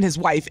Sammy and his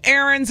wife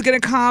Erin's going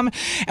to come.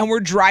 And we're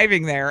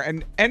driving there.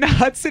 And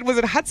Hudson, was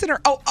it Hudson or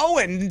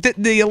Owen,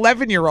 the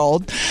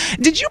 11-year-old?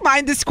 Did you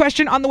mind this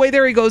question on the way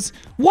there? He goes,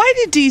 why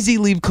did DZ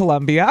leave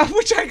Columbia?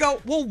 Which I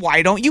go, well,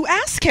 why don't you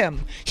ask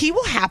him? He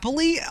will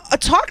happily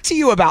talk to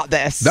you about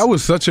this. That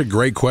was such a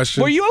great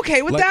question. Were you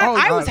okay with that?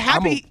 I was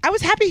happy. I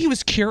was happy he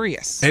was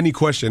curious. Any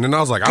question. And I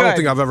was like, I don't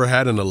think I've ever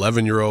had an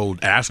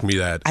 11-year-old ask me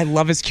that. I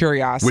love his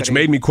curiosity. Which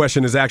made me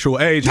question his actual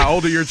age. How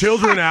old are your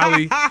children,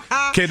 Allie?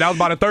 Kid, that was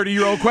about a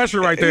 30-year-old question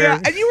right there.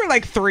 Yeah, and you were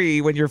like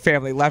 3 when your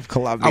family left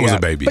Columbia. I was a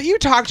baby. But you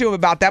talked to him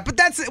about that. But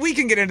we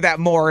can get into that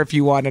more if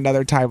you want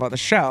another time on the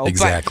show.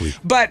 Exactly.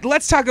 But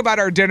let's talk about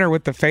our dinner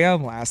with the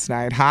fam last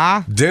night,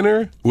 huh?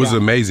 Dinner was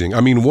amazing.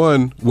 I mean,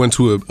 went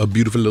to a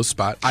beautiful little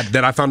spot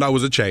that I found out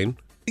was a chain.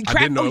 I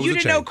didn't know it was you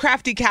didn't know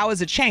Crafty Cow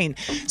is a chain.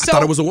 So I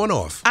thought it was a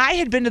one-off. I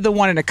had been to the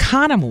one in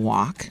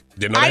Economilwaukee.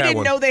 I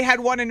didn't know they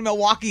had one in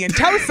Milwaukee and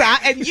Tosa,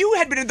 and you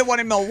had been to the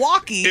one in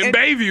Milwaukee in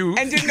Bayview,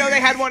 and didn't know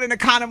they had one in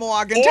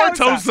Economilwaukee and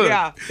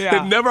Tosa. Yeah.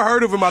 Had never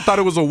heard of him. I thought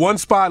it was a one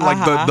spot,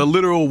 like the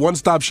literal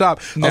one-stop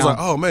shop. No. I was like,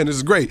 oh man, this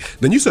is great.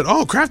 Then you said,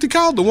 oh, Crafty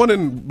Cow, the one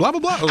in blah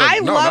blah blah. I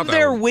love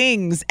their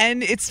wings,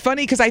 and it's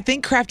funny because I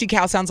think Crafty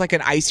Cow sounds like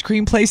an ice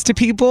cream place to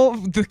people.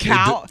 The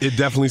cow, it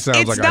definitely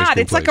sounds like an ice cream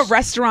It's place. like a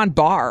restaurant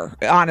bar,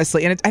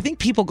 honestly, and I think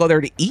people go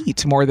there to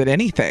eat more than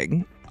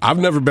anything. I've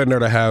never been there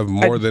to have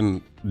more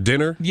than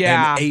dinner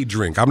and a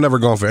drink. I've never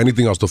gone for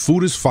anything else. The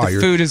food is fire.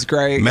 The food is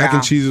great. Mac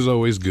and cheese is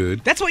always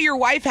good. That's what your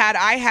wife had.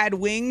 I had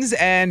wings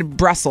and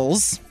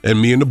Brussels.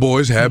 And me and the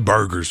boys had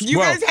burgers. You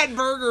guys had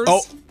burgers.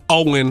 Oh,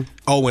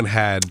 Owen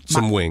had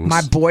some wings.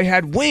 My boy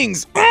had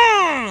wings.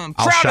 I'm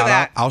proud of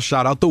that. I'll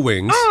shout out the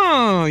wings.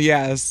 Oh,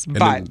 yes.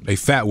 And they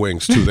fat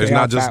wings, too. There's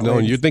not just,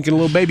 you're thinking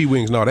little baby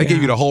wings. No, they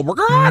give you the whole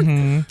burger.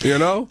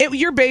 Mm-hmm.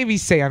 Your baby,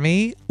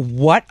 Sammy,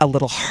 what a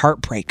little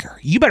heartbreaker.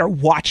 You better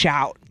watch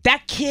out.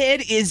 That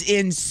kid is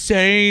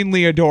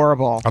insanely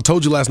adorable. I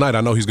told you last night,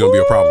 I know he's going to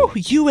be a problem.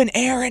 You and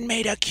Erin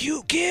made a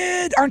cute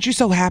kid. Aren't you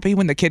so happy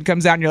when the kid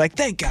comes out and you're like,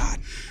 thank God.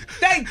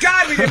 Thank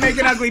God we didn't make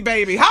an ugly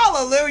baby.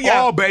 Hallelujah.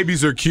 All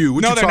babies are cute.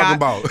 What you talking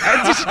about?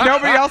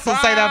 Nobody else will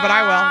say that, but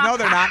I will. No,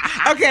 they're not.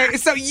 Okay,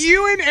 so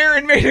you and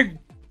Erin made a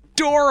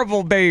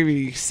adorable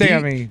baby,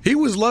 Sammy. He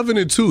was loving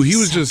it too. He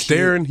was just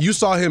staring. You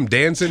saw him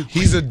dancing.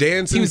 He's a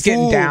dancing He was fool.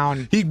 getting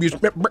down. He break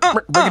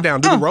it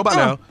down. Do the robot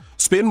now.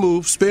 Spin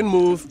move, spin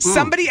move.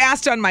 Somebody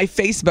asked on my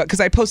Facebook, because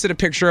I posted a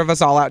picture of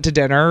us all out to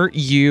dinner,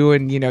 you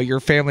and your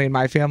family and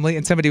my family,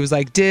 and somebody was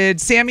like,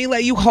 did Sammy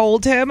let you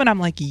hold him? And I'm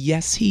like,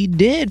 yes, he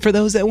did. For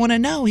those that want to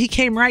know, he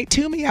came right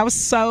to me. I was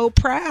so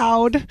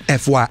proud.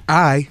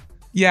 FYI.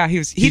 Yeah,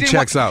 he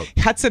checks out.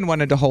 Hudson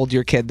wanted to hold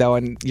your kid, though,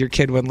 and your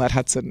kid wouldn't let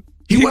Hudson.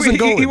 He wasn't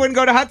going. He wouldn't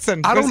go to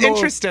Hudson. It was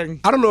interesting.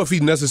 I don't know if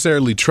he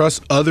necessarily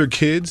trusts other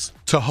kids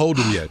to hold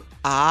him yet.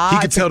 He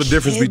could tell the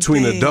difference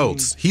between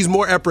adults. He's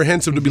more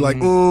apprehensive to be like,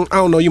 I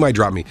don't know, you might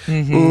drop me.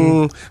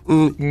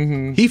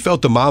 He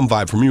felt the mom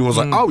vibe from you and was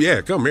like, oh yeah,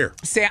 come here.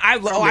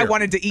 I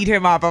wanted to eat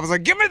him up. I was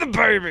like, give me the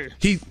baby.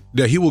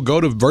 He will go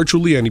to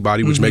virtually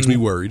anybody, which makes me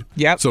worried.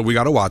 Yep. So we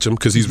got to watch him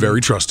because he's very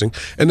trusting.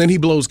 And then he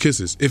blows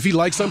kisses. If he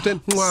likes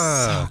something,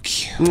 so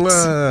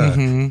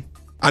cute.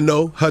 I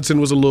know Hudson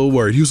was a little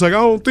worried. He was like,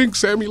 I don't think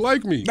Sammy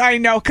liked me. I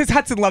know, because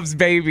Hudson loves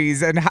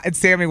babies and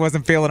Sammy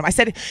wasn't feeling him. I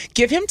said,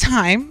 give him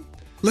time.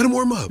 Let him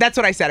warm up. That's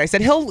what I said. I said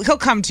he'll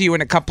come to you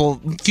in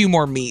few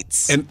more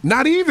meets. And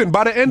not even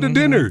by the end of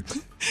dinner.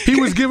 He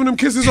was giving him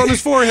kisses on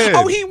his forehead.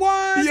 Oh, he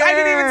was? Yeah. I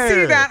didn't even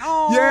see that.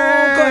 Oh,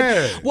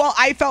 yeah. Good. Well,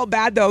 I felt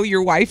bad, though.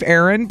 Your wife,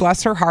 Erin,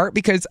 bless her heart,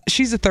 because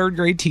she's a 3rd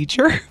grade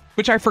teacher,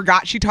 which I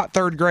forgot she taught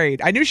 3rd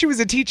grade. I knew she was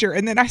a teacher.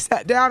 And then I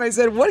sat down. I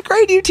said, what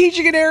grade are you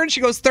teaching in, Erin?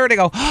 She goes, 3rd. I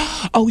go,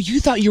 oh,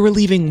 you thought you were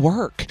leaving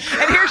work.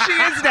 And here she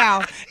is now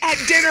at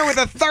dinner with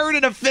a 3rd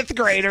and a 5th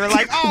grader.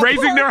 Like,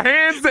 raising their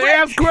hands to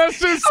ask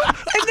questions. And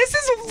let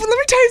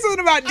me tell you something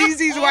about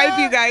DZ's wife,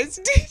 you guys.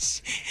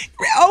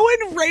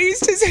 Owen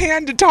raised his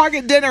hand to talk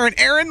at dinner, and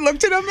Erin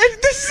looked at him, and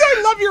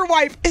I love your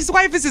wife. His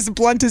wife is as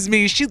blunt as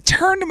me. She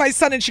turned to my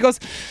son, and she goes,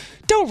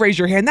 don't raise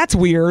your hand. That's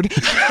weird.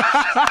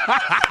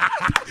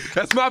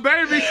 That's my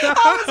baby.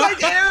 I was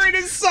like, Erin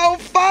is so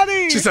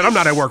funny. She said, I'm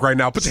not at work right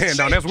now. Put your hand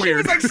down. That's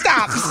weird. She was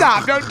like,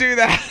 stop. Don't do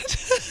that.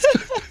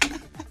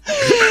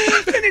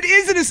 And it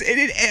is,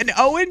 and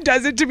Owen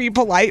does it to be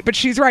polite, but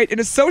she's right. In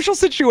a social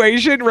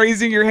situation,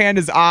 raising your hand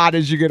is odd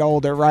as you get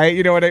older, right?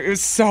 You know what? It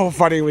was so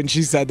funny when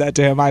she said that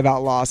to him. I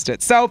about lost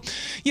it. So,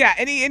 yeah,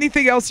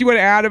 anything else you want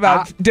to add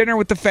about dinner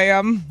with the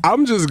fam?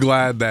 I'm just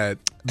glad that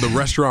the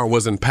restaurant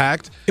wasn't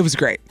packed. It was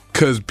great.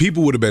 Because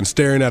people would have been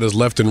staring at us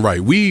left and right.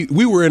 We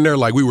were in there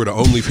like we were the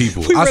only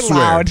people. We were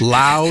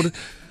loud.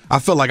 I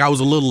felt like I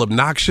was a little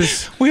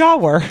obnoxious. We all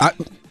were.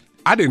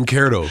 I didn't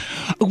care, though.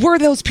 We're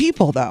those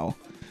people, though.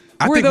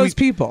 We're those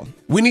people.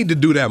 We need to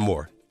do that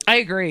more. I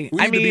agree.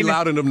 We need to be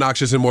loud and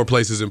obnoxious in more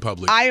places in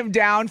public. I am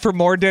down for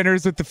more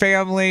dinners with the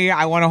family.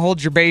 I want to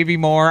hold your baby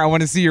more. I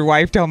want to see your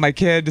wife tell my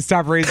kid to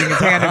stop raising his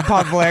hand in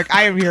public.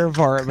 I am here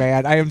for it,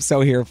 man. I am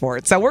so here for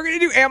it. So we're going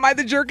to do Am I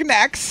the Jerk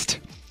next.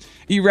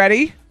 You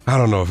ready? I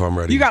don't know if I'm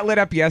ready. You got lit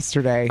up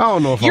yesterday. I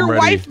don't know if I'm ready. Your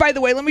wife, by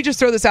the way, let me just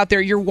throw this out there.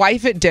 Your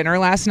wife at dinner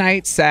last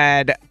night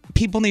said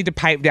people need to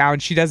pipe down.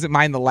 She doesn't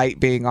mind the light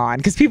being on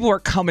because people were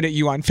coming at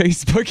you on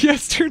Facebook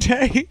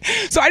yesterday.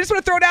 So I just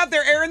want to throw it out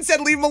there. Erin said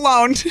leave him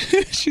alone.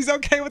 She's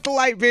okay with the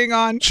light being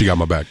on. She got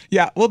my back.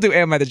 Yeah, we'll do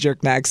Am I the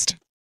Jerk next.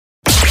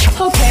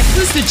 Okay,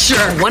 who's the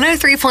jerk?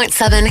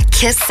 103.7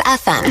 Kiss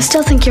FM. I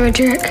still think you're a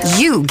jerk.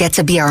 You get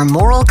to be our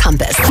moral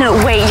compass. No,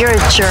 wait, you're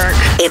a jerk.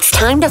 It's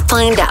time to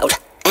find out.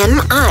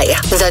 Am I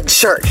the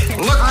jerk?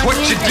 Look what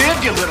you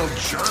did, you little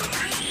jerk.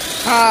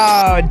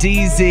 Oh,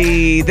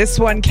 DZ. This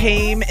one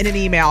came in an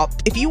email.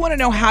 If you want to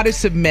know how to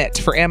submit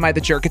for Am I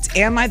the Jerk, it's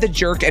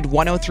amIthejerk at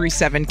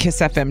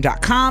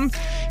 1037kissfm.com.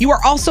 You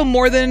are also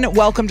more than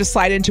welcome to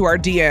slide into our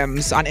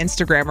DMs on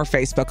Instagram or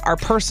Facebook, our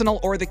personal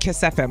or the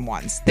Kiss FM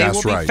ones. They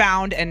will be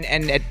found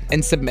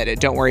and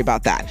submitted. Don't worry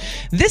about that.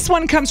 This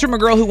one comes from a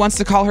girl who wants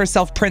to call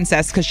herself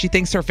Princess because she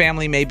thinks her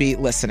family may be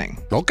listening.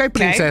 Okay,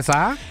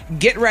 Princesa.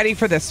 Get ready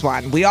for this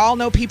one. We all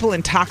know people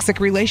in toxic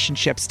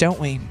relationships, don't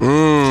we?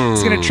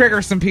 It's going to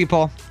trigger some people.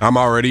 I'm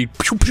already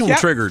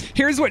triggered.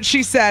 Here's what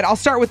she said. I'll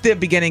start with the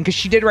beginning because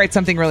she did write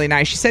something really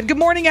nice. She said, "Good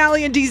morning,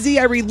 Allie and DZ.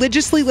 I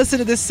religiously listen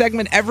to this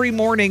segment every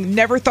morning.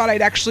 Never thought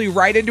I'd actually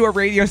write into a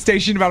radio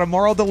station about a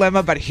moral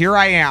dilemma, but here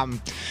I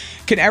am.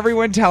 Can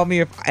everyone tell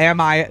me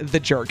am I the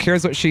jerk?"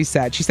 Here's what she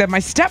said. She said, "My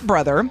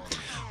stepbrother,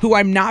 who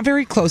I'm not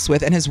very close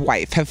with, and his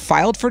wife have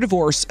filed for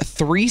divorce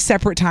 3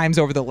 separate times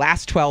over the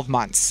last 12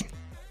 months.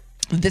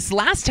 This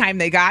last time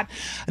they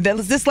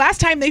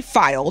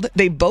filed,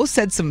 they both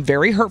said some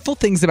very hurtful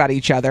things about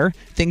each other.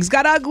 Things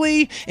got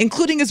ugly,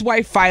 including his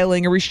wife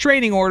filing a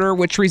restraining order,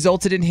 which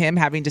resulted in him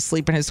having to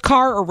sleep in his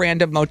car or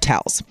random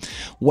motels.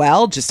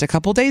 Well, just a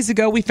couple days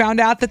ago, we found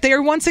out that they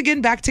are once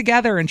again back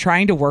together and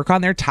trying to work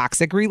on their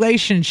toxic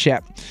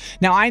relationship.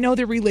 Now, I know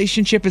the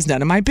relationship is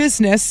none of my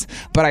business,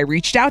 but I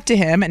reached out to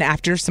him, and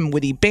after some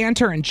witty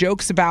banter and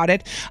jokes about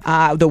it,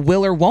 the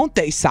will or won't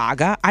they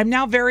saga, I'm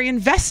now very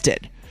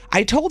invested.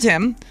 I told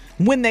him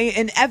when they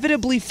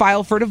inevitably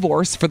file for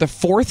divorce for the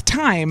 4th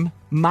time,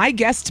 my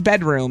guest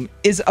bedroom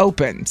is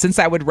open since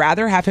I would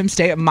rather have him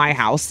stay at my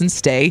house than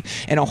stay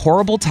in a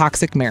horrible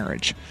toxic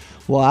marriage.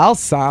 Well,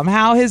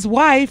 somehow his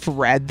wife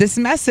read this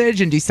message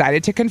and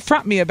decided to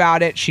confront me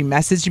about it. She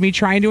messaged me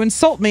trying to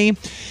insult me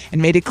and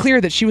made it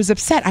clear that she was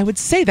upset I would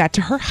say that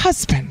to her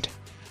husband.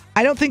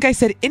 I don't think I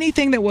said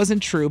anything that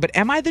wasn't true, but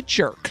am I the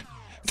jerk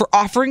for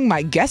offering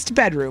my guest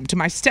bedroom to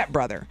my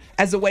stepbrother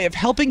as a way of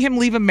helping him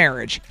leave a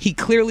marriage he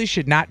clearly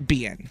should not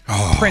be in?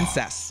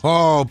 Princess.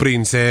 Oh,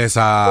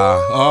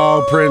 Princesa.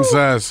 Oh,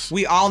 Princess.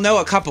 We all know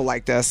a couple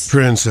like this.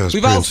 Princess.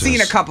 We've all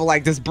seen a couple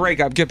like this. Break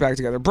up, get back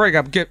together. Break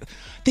up,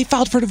 They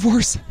filed for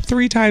divorce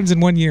 3 times in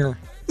 1 year.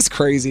 It's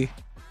crazy.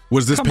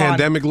 Was this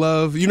pandemic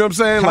love? You know what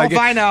I'm saying? If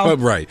I know.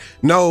 Right.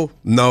 No.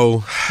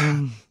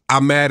 I'm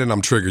mad and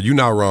I'm triggered. You're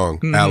not wrong,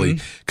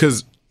 Allie.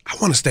 Because I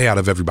want to stay out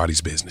of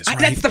everybody's business. Right?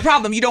 That's the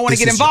problem. You don't want to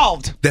get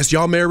involved. That's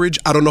y'all marriage.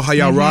 I don't know how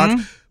y'all rock.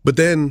 But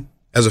then,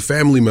 as a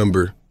family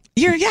member,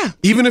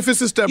 even if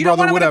it's a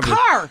stepbrother, whatever. In a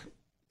car.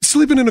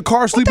 Sleeping in a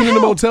car, sleeping in a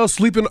motel,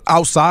 sleeping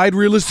outside,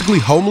 realistically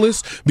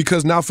homeless,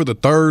 because now for the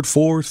 3rd,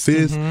 4th,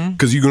 5th,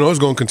 because you know it's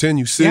going to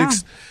continue,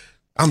 6th.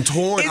 I'm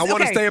torn. I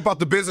want to stay about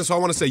the business, so I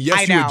want to say,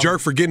 yes, you're a jerk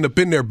for getting up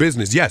in their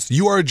business. Yes,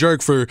 you are a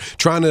jerk for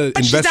trying to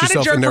invest yourself in their life.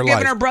 She's not a jerk for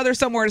giving her brother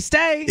somewhere to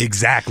stay.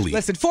 Exactly.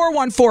 Listen,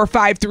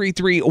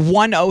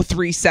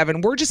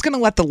 414-533-1037. We're just going to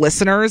let the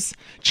listeners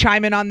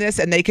chime in on this,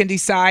 and they can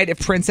decide if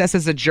Princess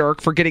is a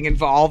jerk for getting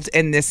involved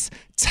in this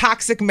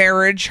toxic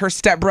marriage her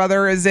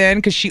stepbrother is in,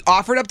 because she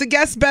offered up the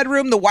guest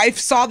bedroom. The wife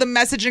saw the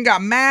message and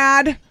got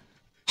mad.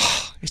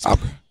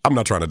 I'm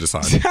not trying to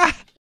decide.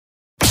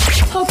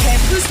 Okay,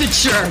 who's the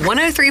jerk?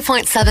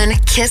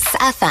 103.7 Kiss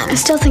FM. I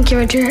still think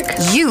you're a jerk.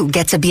 You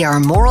get to be our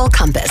moral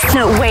compass.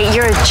 No, wait,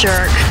 you're a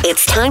jerk.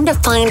 It's time to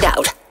find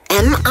out.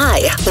 Am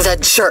I the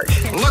jerk?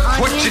 Look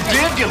what you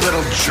did, you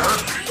little jerk.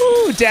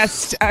 Ooh,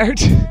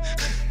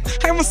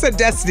 I almost said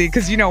Destiny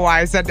because you know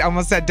why I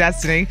almost said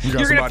Destiny.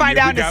 You're going to find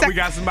out in a second. We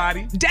got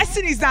somebody.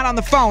 Destiny's not on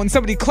the phone.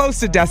 Somebody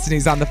close to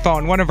Destiny's on the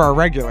phone. One of our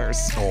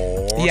regulars.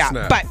 Oh, yeah.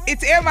 Snap. But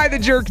it's Am I the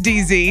Jerk,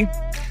 DZ?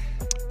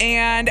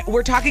 And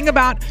we're talking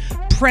about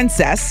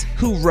Princess,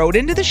 who wrote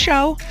into the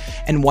show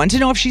and wanted to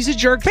know if she's a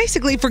jerk,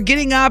 basically for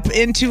getting up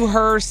into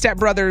her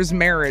stepbrother's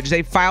marriage.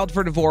 They filed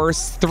for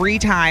divorce 3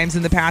 times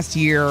in the past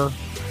year.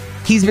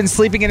 He's been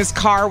sleeping in his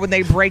car when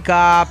they break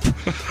up.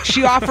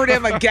 She offered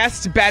him a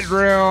guest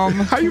bedroom.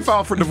 How you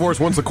file for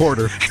divorce once a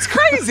quarter? It's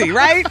crazy,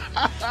 right?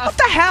 What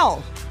the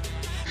hell?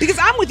 Because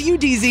I'm with you,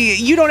 DZ.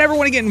 You don't ever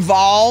want to get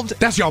involved.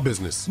 That's y'all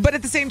business. But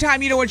at the same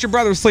time, you don't want your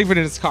brother sleeping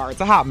in his car. It's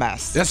a hot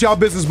mess. That's y'all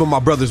business, but my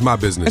brother's my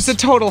business. It's a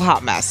total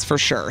hot mess for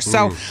sure.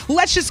 So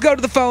let's just go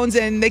to the phones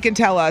and they can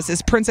tell us,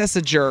 is Princess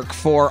a jerk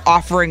for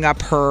offering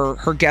up her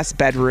guest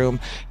bedroom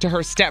to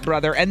her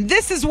stepbrother? And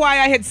this is why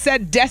I had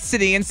said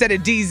Destiny instead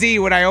of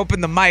DZ when I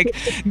opened the mic.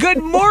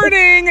 Good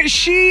morning.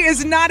 She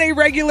is not a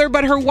regular,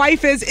 but her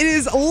wife is. It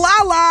is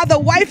Lala, the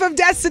wife of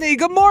Destiny.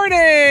 Good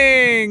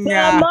morning.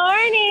 Good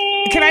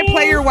morning. Can I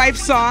play your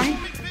wife's song?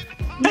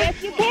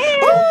 Yes, you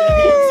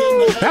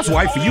can. That's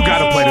wifey. You got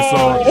to play the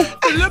song.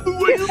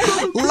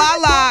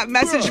 Lala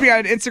messaged me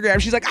on Instagram.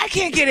 She's like, I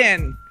can't get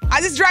in.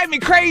 This is driving me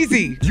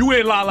crazy. You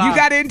in, Lala. You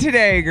got in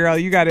today, girl.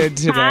 You got in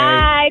today.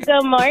 Hi,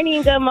 good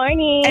morning, good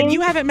morning. And you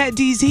haven't met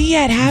DZ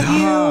yet, have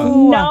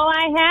you? No,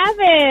 I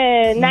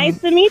haven't. Nice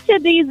to meet you,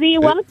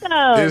 DZ.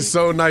 Welcome. It's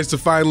so nice to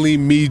finally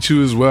meet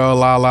you as well,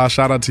 Lala.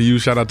 Shout out to you.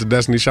 Shout out to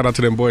Destiny. Shout out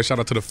to them boys. Shout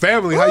out to the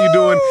family. How you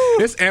doing?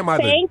 It's Emma.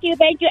 Thank you.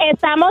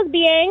 Estamos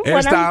bien.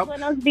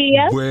 Buenos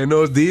días.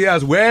 Buenos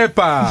días,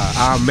 huepa.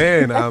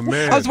 Amen,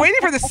 amen. I was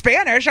waiting for the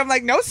Spanish. I'm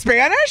like, no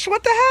Spanish?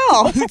 What the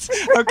hell?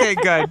 Okay,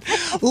 good.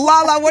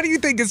 Lala, what do you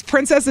think? Is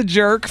Princess a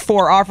jerk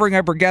for offering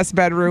up her guest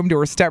bedroom to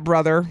her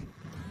stepbrother?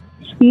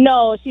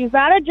 No, she's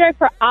not a jerk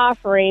for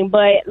offering,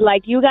 but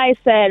like you guys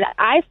said,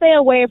 I stay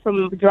away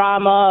from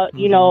drama,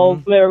 you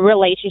know,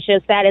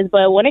 relationship status.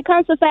 But when it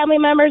comes to family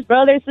members,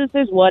 brothers,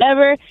 sisters,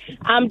 whatever,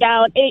 I'm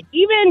down.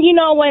 Even, you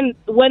know,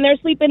 when they're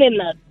sleeping in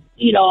the,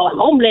 you know,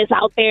 homeless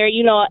out there,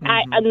 you know,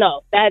 I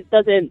no, that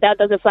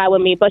doesn't fly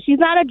with me. But she's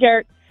not a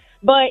jerk.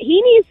 But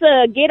he needs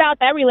to get out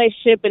that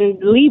relationship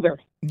and leave her.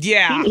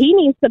 Yeah. He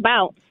needs to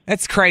bounce.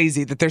 That's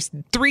crazy that there's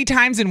 3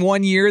 times in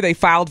 1 year they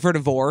filed for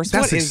divorce.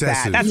 That's what is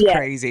excessive. that? That's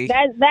crazy.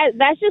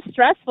 That's just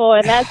stressful,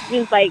 and that's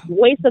just like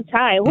waste of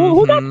time.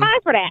 Who got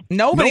time for that?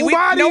 Nobody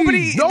likes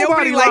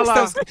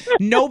those.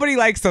 Nobody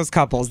likes those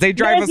couples. They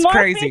drive us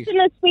crazy. There's more fish in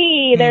the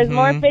sea. There's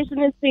more fish in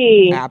the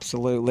sea.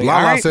 Absolutely.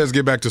 Lala says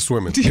get back to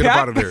swimming. Get up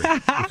out of there.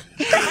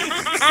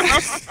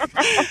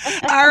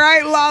 All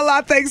right,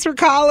 Lala. Thanks for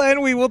calling.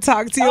 We will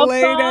talk to you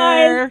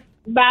later.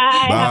 Bye.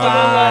 Have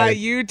a good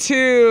one. You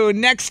too.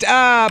 Next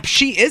up,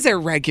 she is a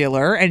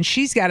regular, and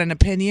she's got an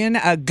opinion,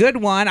 a good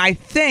one, I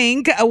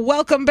think.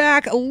 Welcome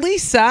back,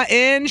 Lisa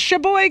in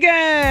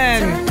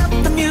Sheboygan.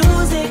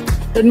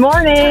 Good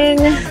morning.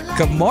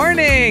 Good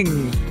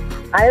morning.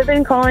 I've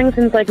been calling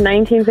since like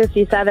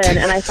 1957,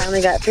 and I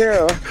finally got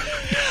through.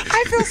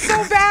 I feel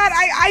so bad.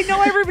 I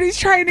know everybody's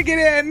trying to get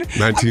in.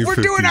 We're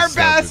doing our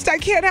best. I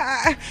can't.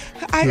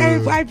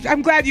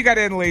 I'm glad you got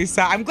in,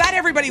 Lisa. I'm glad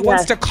everybody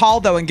wants to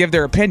call, though, and give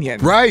their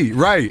opinion.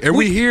 Right. And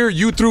we hear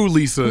you through,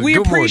 Lisa. We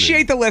Good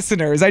appreciate the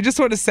listeners. I just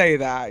want to say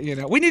that. You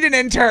know, we need an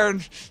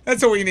intern.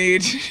 That's what we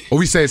need. What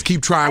we say is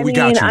keep trying. We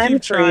got you. I'm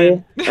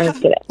trying.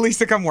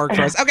 Lisa, come work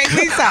for us. Okay,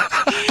 Lisa,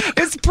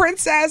 is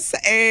Princess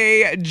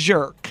a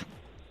jerk?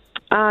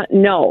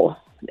 No,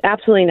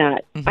 absolutely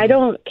not. I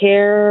don't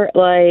care,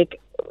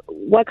 like,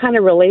 what kind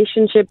of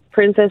relationship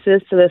Princess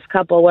is to this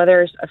couple,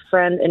 whether it's a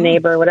friend, a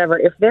neighbor, whatever.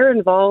 If they're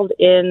involved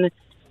in,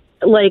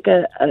 like,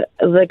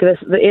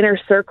 the inner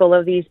circle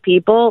of these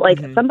people, like,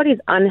 somebody's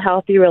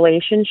unhealthy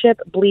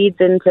relationship bleeds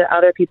into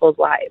other people's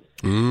lives.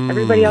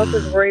 Everybody else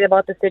is worried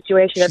about the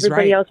situation.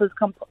 Everybody else is,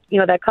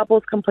 that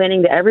couple's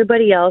complaining to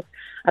everybody else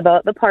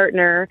about the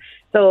partner.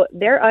 So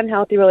their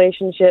unhealthy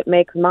relationship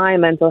makes my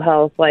mental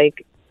health,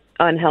 like,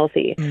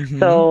 unhealthy.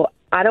 So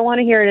I don't want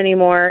to hear it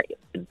anymore.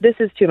 This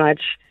is too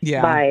much.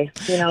 Yeah. Bye.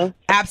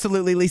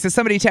 Absolutely, Lisa.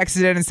 Somebody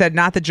texted in and said,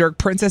 not the jerk.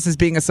 Princess is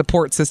being a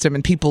support system,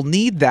 and people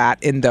need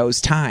that in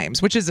those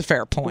times, which is a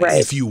fair point. Right.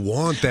 If you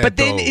want that, but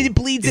then it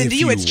bleeds into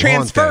you. It's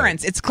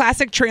transference. It's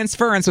classic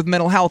transference with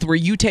mental health, where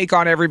you take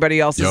on everybody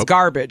else's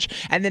garbage,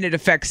 and then it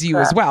affects you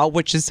as well,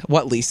 which is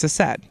what Lisa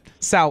said.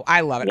 So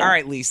I love it. All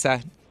right,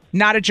 Lisa.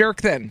 Not a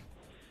jerk then.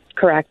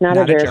 Correct. Not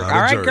a jerk.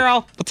 All right,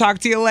 girl. We'll talk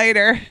to you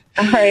later.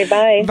 All right,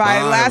 bye.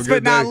 Bye. Last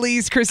but not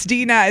least,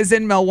 Christina is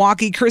in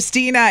Milwaukee.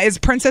 Christina, is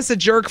Princess a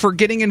jerk for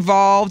getting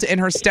involved in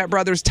her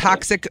stepbrother's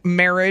toxic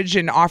marriage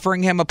and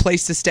offering him a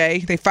place to stay?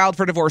 They filed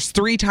for divorce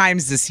 3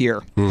 times this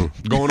year.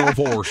 Going on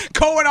 4.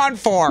 Going on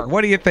 4.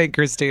 What do you think,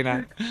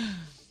 Christina?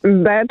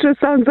 That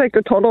just sounds like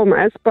a total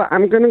mess, but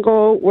I'm going to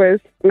go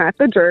with not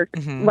the jerk.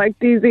 Like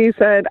DZ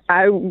said,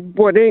 I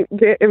wouldn't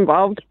get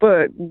involved,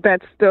 but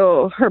that's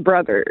still her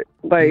brother.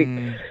 Like,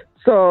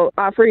 so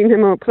offering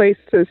him a place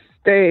to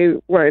stay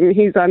when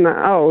he's on the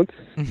outs,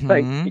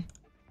 like,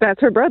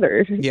 that's her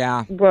brother.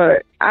 Yeah.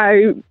 But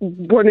I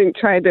wouldn't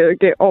try to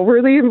get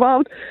overly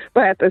involved,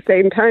 but at the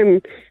same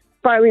time,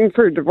 filing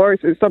for divorce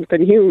is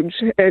something huge.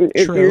 And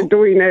if you're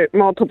doing it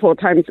multiple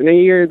times in a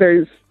year,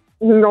 there's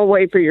no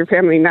way for your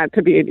family not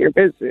to be in your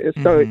business.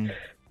 So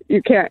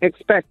you can't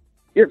expect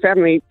your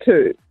family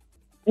to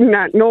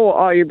not know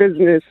all your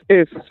business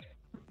if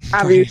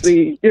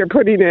obviously you're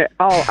putting it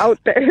all out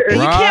there.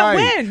 You can't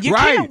win. You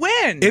can't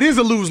win. It is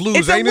a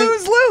lose-lose, ain't it?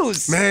 It's a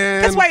lose-lose.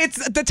 Man. That's why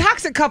it's the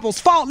toxic couple's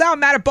fault. Now I'm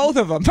mad at both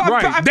of them.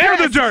 Right. They're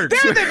the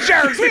jerks. They're the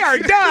jerks. We are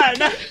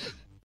done.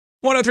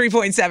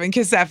 103.7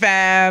 Kiss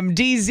FM.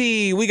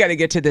 DZ, we got to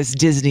get to this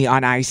Disney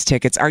on Ice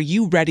tickets. Are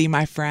you ready,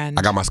 my friend?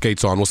 I got my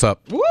skates on. What's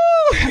up? Woo!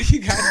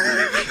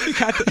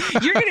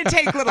 You're going to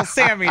take little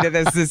Sammy to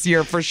this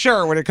year for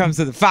sure when it comes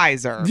to the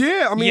Pfizer.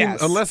 Yeah, I mean,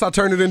 unless I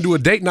turn it into a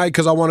date night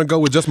because I want to go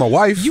with just my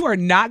wife. You are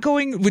not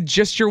going with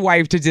just your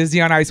wife to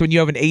Disney on Ice when you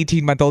have an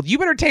 18-month-old. You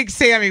better take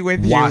Sammy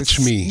with you. Watch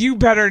me. You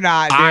better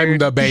not, dude. I'm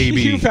the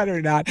baby. You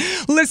better not.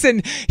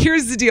 Listen,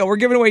 here's the deal. We're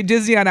giving away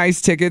Disney on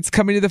Ice tickets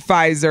coming to the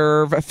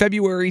Pfizer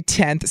February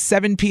 10th,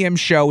 7 p.m.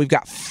 show. We've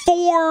got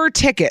 4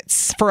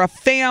 tickets for a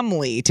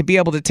family to be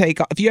able to take.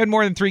 If you had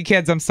more than 3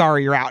 kids, I'm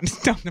sorry, you're out.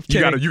 No, I'm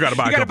kidding. You gotta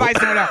buy a couple. Buy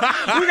someone else.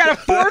 We got a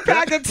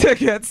 4-pack of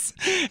tickets,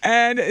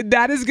 and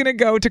that is going to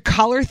go to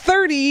caller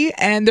 30,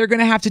 and they're going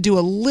to have to do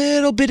a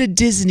little bit of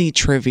Disney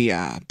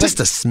trivia. Just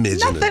a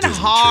smidgen. Nothing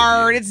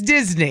hard. It's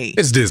Disney.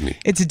 It's Disney.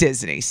 It's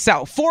Disney.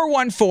 So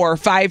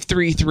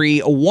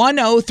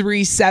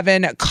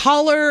 414-533-1037.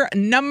 Caller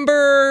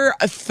number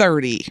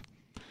 30.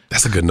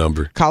 That's a good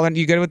number. Colin,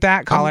 you good with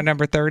that? Caller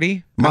number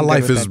 30? My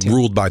life is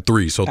ruled by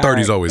 3, so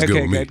 30 is always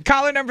good with me. Good.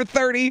 Caller number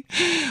 30.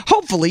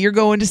 Hopefully you're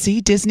going to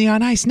see Disney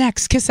on Ice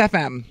next. Kiss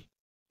FM.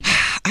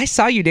 I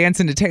saw you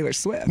dancing to Taylor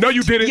Swift. No,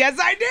 you didn't. Yes,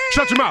 I did.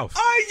 Shut your mouth.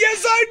 Oh,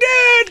 yes, I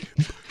did.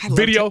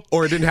 Video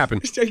or it didn't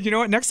happen. You know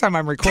what? Next time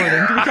I'm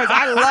recording because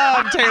I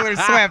love Taylor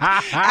Swift.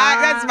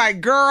 That's my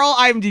girl.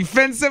 I'm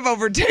defensive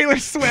over Taylor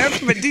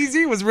Swift, but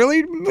DZ was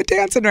really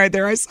dancing right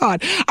there. I saw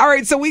it. All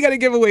right, so we got to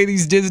give away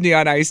these Disney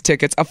on Ice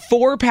tickets, a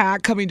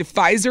 4-pack coming to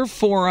Pfizer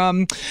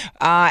Forum,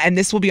 and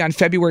this will be on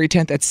February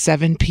 10th at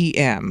 7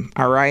 p.m.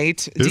 All right,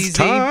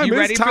 DZ, you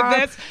ready for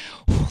this?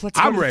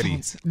 I'm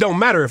ready. Don't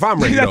matter if I'm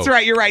ready. That's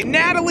right. You're right.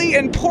 Natalie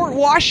in Port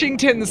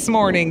Washington this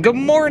morning. Good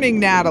morning,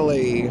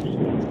 Natalie.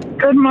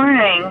 Good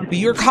morning.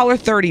 You're caller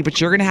 30,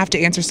 but you're going to have to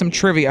answer some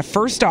trivia.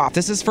 First off,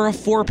 this is for a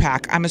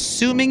 4-pack. I'm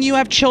assuming you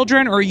have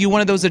children, or are you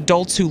one of those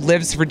adults who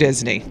lives for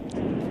Disney?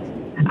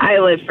 I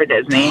live for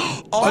Disney.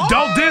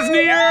 Adult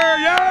Disneyer,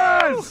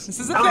 yes! This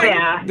is a thing.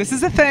 Yeah. This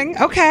is a thing.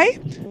 Okay.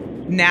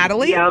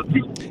 Natalie, yep.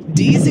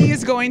 DZ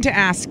is going to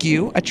ask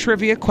you a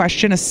trivia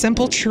question, a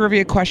simple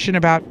trivia question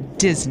about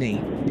Disney.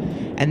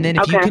 And then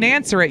if you can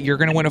answer it, you're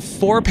going to win a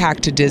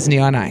 4-pack to Disney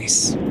on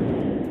Ice.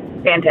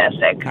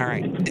 Fantastic. All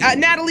right.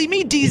 Natalie,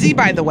 meet DZ,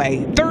 by the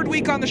way. 3rd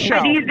week on the show.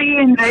 Hi,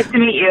 DZ. Nice to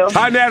meet you.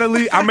 Hi,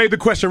 Natalie. I made the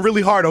question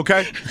really hard,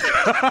 okay?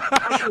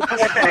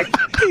 Perfect.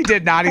 He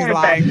did not. He's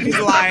lying. He's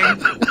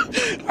lying.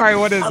 All right,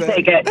 what is I'll it?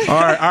 take it.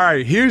 All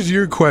right. Here's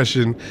your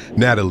question,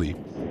 Natalie.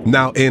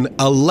 Now, in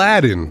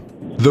Aladdin,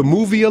 the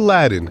movie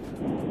Aladdin,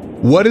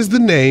 what is the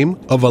name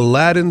of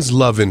Aladdin's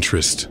love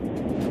interest?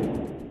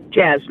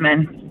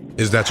 Jasmine.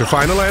 Is that your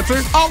final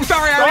answer? Oh,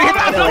 sorry.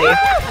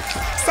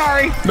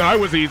 Sorry. No, it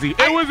was easy.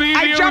 It was easy.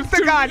 I jumped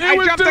the gun.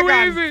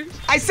 Easy.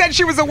 I said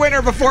she was a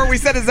winner before we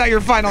said, is that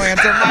your final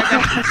answer?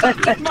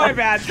 My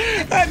bad.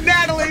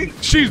 Natalie.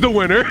 She's the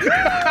winner.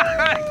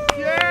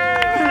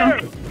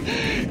 Yeah.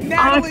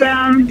 Natalie,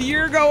 awesome.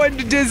 You're going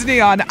to Disney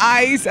on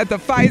Ice at the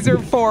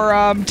Pfizer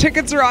Forum.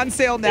 Tickets are on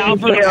sale now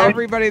for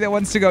everybody that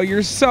wants to go.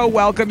 You're so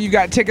welcome. You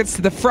got tickets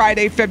to the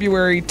Friday,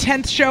 February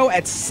 10th show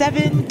at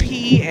 7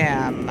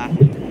 p.m.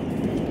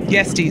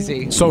 Yes,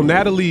 DZ. So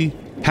Natalie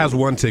has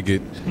 1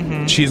 ticket.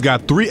 Mm-hmm. She's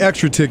got 3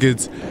 extra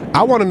tickets.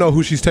 I want to know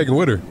who she's taking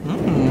with her.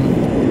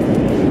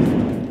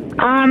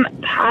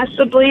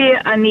 Possibly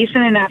a niece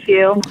and a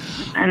nephew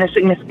and a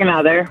significant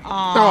other.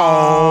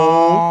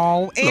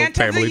 Oh, aunt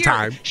family of the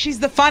time. Year. She's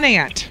the fun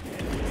aunt.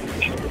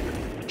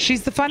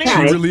 She's the fun aunt.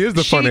 She really is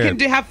the fun aunt.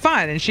 She can have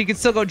fun, and she can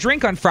still go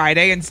drink on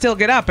Friday and still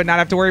get up and not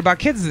have to worry about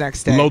kids the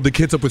next day. Load the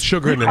kids up with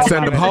sugar and then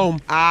send them home.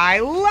 I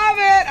love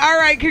it. All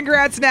right,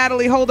 congrats,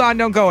 Natalie. Hold on,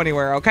 don't go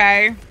anywhere,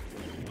 okay?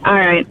 All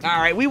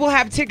right. We will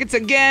have tickets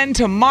again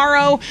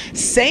tomorrow,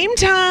 same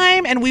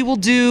time, and we'll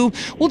do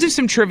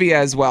some trivia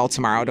as well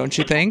tomorrow, don't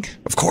you think?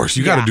 Of course,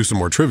 you got to do some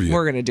more trivia.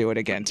 We're going to do it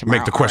again tomorrow.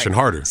 Make the question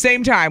harder.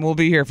 Same time, we'll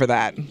be here for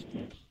that.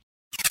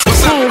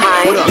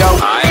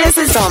 Hi. This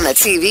is on the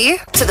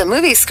TV, to the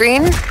movie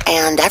screen,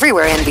 and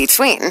everywhere in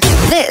between.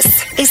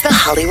 This is the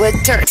Hollywood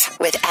Dirt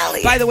with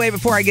Allie. By the way,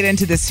 before I get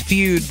into this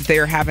feud that they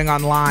are having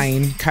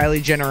online,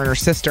 Kylie Jenner and her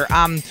sister,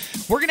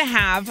 we're going to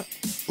have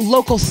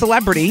local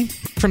celebrity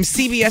from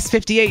CBS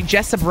 58,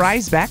 Jessup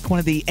Reisbeck, one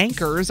of the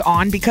anchors,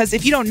 on, because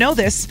if you don't know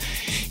this,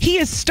 he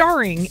is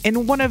starring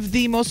in one of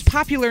the most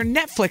popular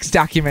Netflix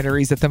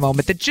documentaries at the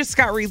moment that just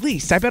got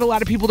released. I bet a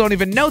lot of people don't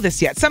even know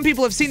this yet. Some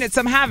people have seen it,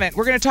 some haven't.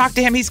 We're going to talk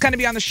to him. He's going to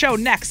be on the show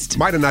next.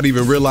 Might have not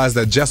even realized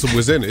that Jessup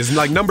was in it. It's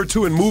like number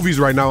 2 in movies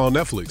right now on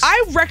Netflix.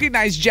 I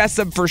recognize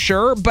Jessup for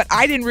sure, but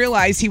I didn't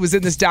realize he was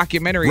in this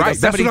documentary. Right,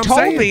 somebody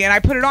told me, and I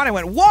put it on and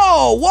went,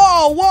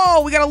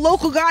 whoa, we got a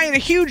local guy in a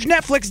huge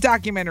Netflix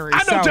documentary.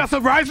 I know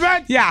Jessup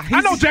Reisbeck. Yeah.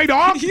 I know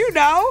J-Dog. You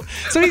know.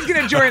 So he's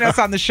going to join us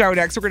on the show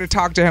next. We're going to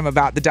talk to him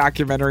about the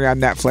documentary on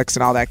Netflix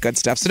and all that good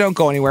stuff. So don't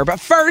go anywhere. But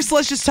first,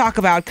 let's just talk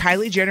about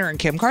Kylie Jenner and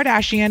Kim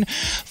Kardashian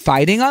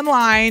fighting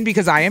online,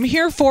 because I am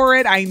here for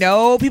it. I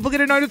know people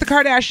get annoyed with the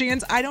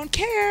Kardashians. I don't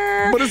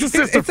care. But it's a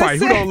sister fight.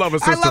 Who don't love a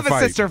sister fight? I love a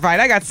sister fight.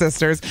 I got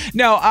sisters.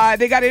 No,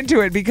 they got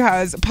into it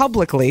because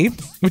publicly,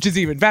 which is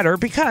even better,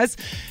 because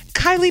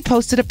Kylie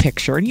posted a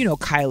picture, and you know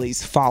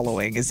Kylie's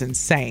following is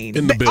insane.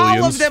 In the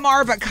billions. All of them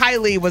are, but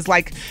Kylie was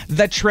like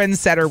the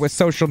trendsetter with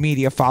social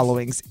media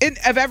followings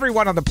of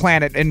everyone on the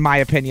planet, in my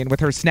opinion, with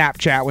her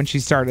Snapchat when she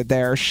started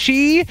there.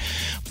 She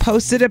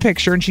posted a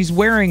picture, and she's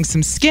wearing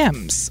some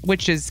Skims,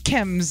 which is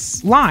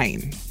Kim's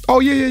line. Oh,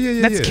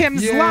 yeah. That's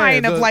Kim's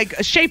line of like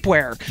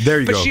shapewear.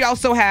 There you go. But she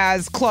also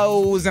has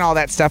clothes and all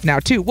that stuff now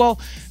too. Well,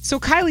 so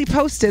Kylie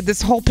posted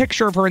this whole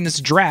picture of her in this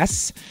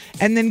dress,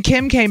 and then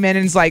Kim came in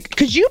and was like,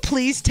 could you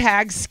please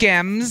tag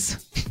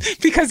Skims?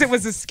 Because it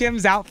was a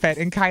Skims outfit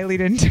and Kylie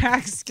didn't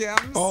tag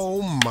Skims.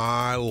 Oh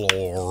my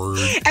Lord.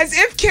 As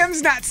if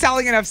Kim's not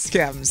selling enough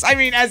Skims. I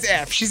mean, as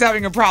if she's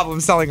having a problem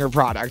selling her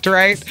product,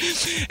 right?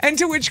 And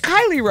to which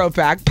Kylie wrote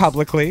back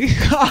publicly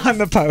on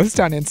the post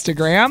on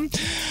Instagram,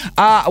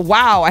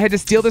 wow, I had to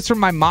steal this from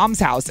my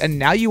mom's house and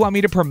now you want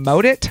me to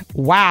promote it?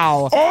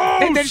 Wow. Oh,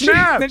 and then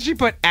snap. then she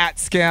put at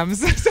Skims.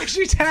 So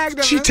she tagged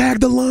them. She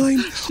tagged the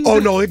line? Oh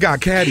no, it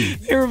got catty.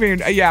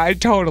 Yeah,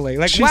 totally.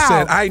 Like, she wow.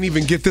 said, I didn't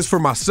even get this for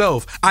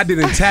myself. I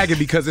didn't tag it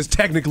because it's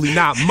technically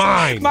not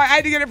mine. I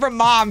had to get it from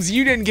Mom's.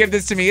 You didn't give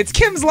this to me. It's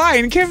Kim's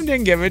line. Kim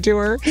didn't give it to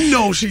her.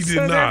 No, she did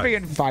not. They're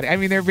being funny. I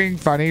mean, they're being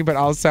funny, but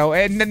also,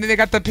 and then they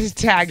got the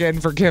tag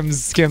in for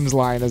Kim's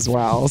line as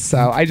well.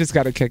 So I just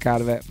got a kick out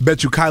of it.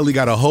 Bet you Kylie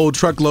got a whole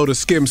truckload of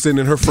Skims sitting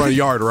in her front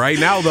yard right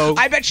now, though.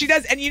 I bet she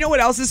does. And you know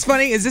what else is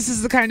funny? Is this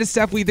is the kind of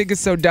stuff we think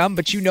is so dumb,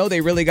 but you know they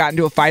really got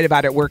into a fight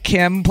about it where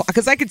Kim,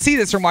 because I could see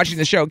this from watching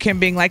the show, Kim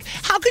being like,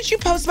 how could you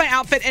post my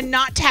outfit and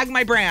not tag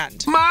my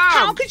brand? Mom!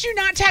 How could you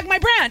not tag my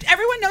brand?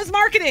 Everyone knows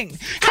marketing.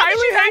 How could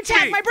you not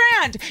tag my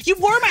brand? You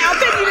wore my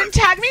outfit and you didn't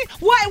tag me?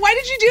 Why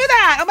did you do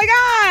that? Oh my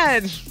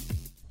God.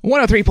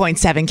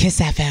 103.7 KISS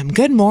FM.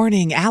 Good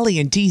morning. Allie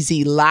and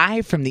DZ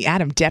live from the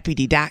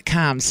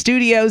AdamDeputy.com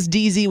studios.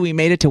 DZ, we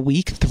made it to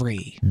week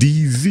 3.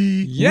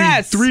 DZ,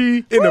 yes.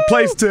 week 3 in a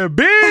place to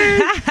be.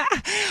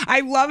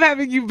 I love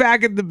having you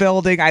back in the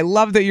building. I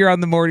love that you're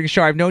on the morning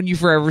show. I've known you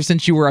forever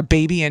since you were a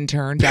baby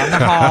intern down the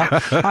hall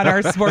on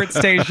our sports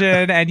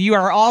station, and you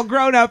are all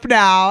grown up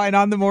now and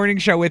on the morning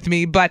show with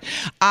me. But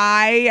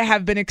I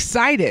have been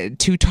excited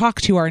to talk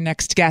to our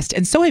next guest,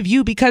 and so have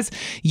you, because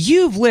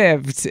you've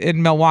lived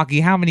in Milwaukee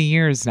how many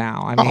years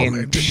now? I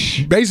mean,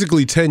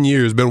 basically 10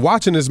 years. Been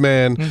watching this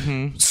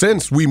man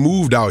since we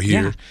moved out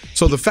here. Yeah.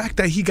 So the fact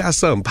that he got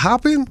something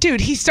popping.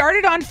 Dude, he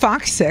started on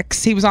Fox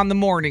 6. He was on the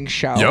morning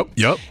show.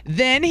 Yep.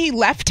 Then he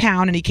left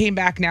town and he came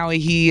back. Now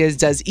he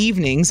does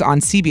evenings on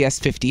CBS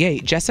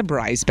 58. Jessup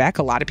Reisbeck.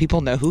 A lot of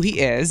people know who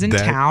he is in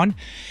town.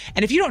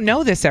 And if you don't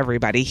know this,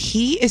 everybody,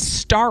 he is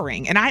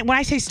starring. And when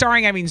I say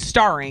starring, I mean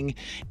starring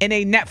in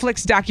a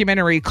Netflix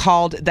documentary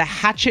called The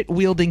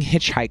Hatchet-Wielding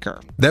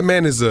Hitchhiker. That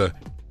man is a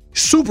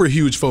super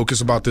huge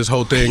focus about this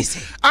whole thing.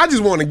 I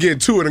just want to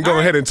get to it and go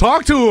ahead and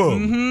talk to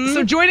him.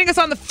 So joining us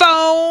on the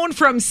phone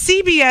from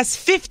CBS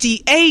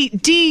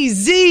 58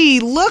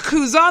 DZ, look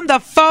who's on the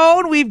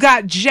phone. We've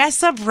got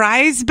Jessup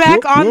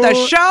Reisbeck on the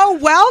show.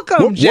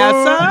 Welcome,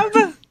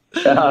 Jessup.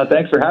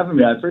 Thanks for having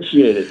me. I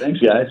appreciate it. Thanks,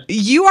 guys.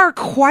 You are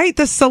quite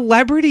the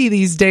celebrity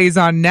these days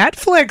on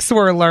Netflix,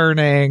 we're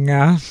learning.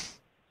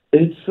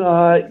 It's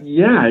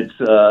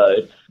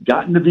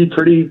gotten to be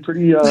pretty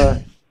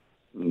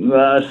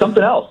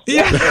something else.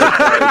 Yeah.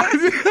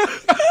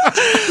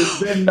 It's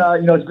been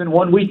it's been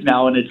 1 week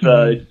now, and it's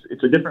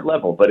a different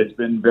level, but it's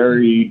been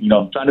very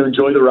trying to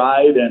enjoy the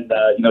ride and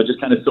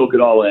just kind of soak it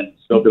all in.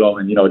 It's a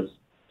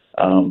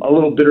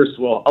little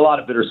bittersweet, a lot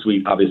of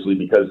bittersweet, obviously,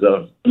 because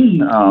of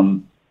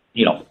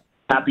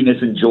happiness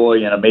and joy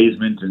and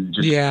amazement and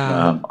just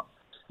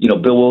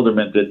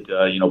bewilderment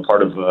that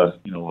part of a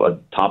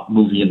top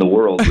movie in the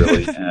world,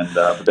 really, and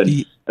but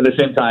then at the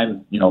same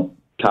time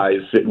Kai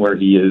is sitting where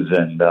he is,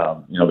 and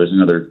there's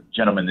another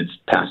gentleman that's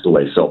passed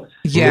away. So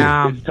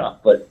it's tough,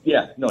 but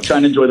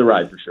trying to enjoy the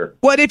ride for sure.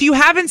 Well, if you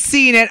haven't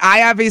seen it,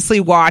 I obviously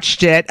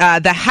watched it.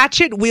 The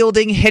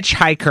Hatchet-Wielding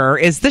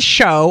Hitchhiker is the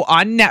show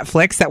on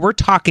Netflix that we're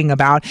talking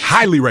about.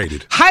 Highly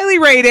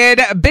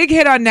rated, big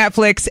hit on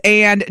Netflix,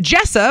 and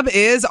Jessup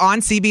is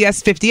on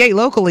CBS 58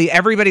 locally.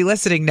 Everybody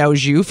listening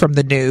knows you from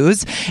the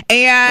news,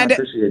 and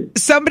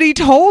somebody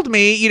told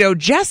me,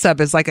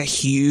 Jessup is like a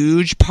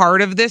huge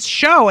part of this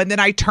show, and then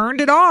I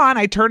turned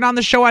on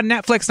the show on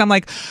Netflix, and I'm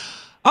like,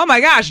 oh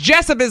my gosh,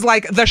 Jessup is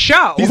like the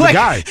show. He's the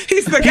guy.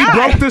 He's the guy. He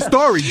broke the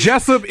story.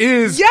 Jessup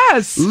is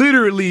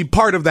literally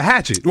part of the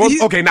Hatchet. Well,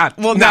 not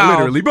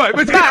literally, but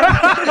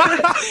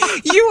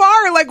you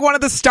are like one of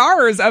the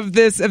stars of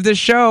this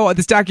show,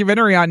 this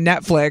documentary on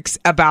Netflix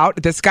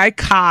about this guy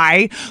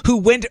Kai, who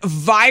went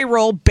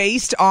viral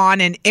based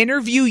on an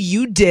interview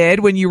you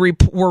did when you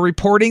were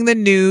reporting the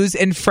news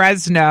in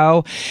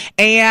Fresno.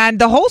 And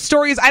the whole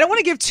story is, I don't want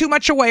to give too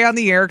much away on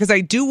the air because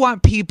I do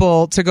want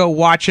people to go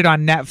watch it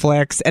on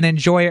Netflix and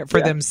enjoy enjoy it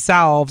for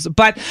themselves.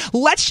 But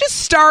let's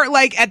just start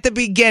like at the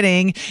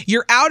beginning.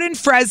 You're out in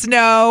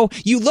Fresno.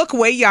 You look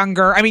way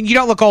younger. I mean, you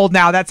don't look old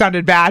now. That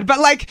sounded bad. But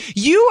like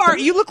you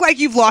look like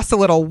you've lost a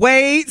little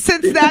weight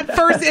since that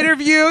first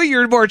interview.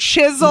 You're more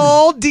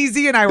chiseled.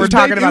 DZ and I were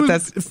talking about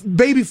this.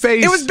 Baby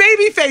face. It was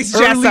baby face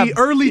Jessup.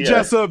 Early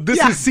Jessup.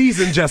 This is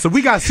seasoned Jessup.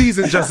 We got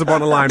seasoned Jessup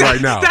on the line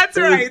right now. That's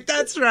right.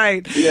 That's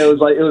right. Yeah, it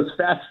was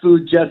fast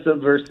food Jessup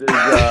versus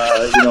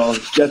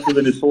Jessup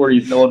in his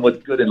 40s knowing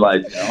what's good in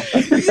life.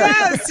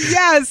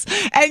 Yes.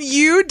 And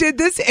you did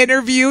this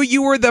interview.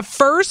 You were the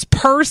first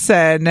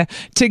person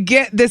to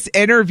get this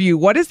interview.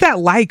 What is that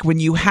like when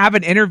you have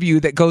an interview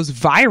that goes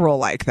viral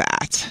like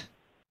that?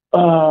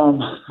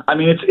 I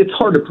mean, it's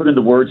hard to put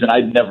into words, and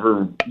I'd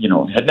never,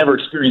 had never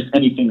experienced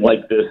anything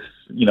like this,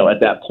 at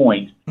that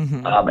point,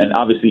 and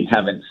obviously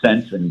haven't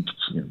since, and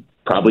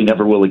probably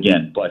never will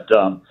again. But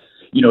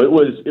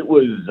it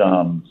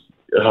was,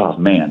 oh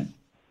man,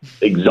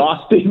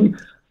 exhausting,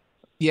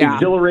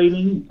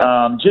 exhilarating,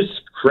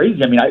 just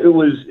crazy. I mean,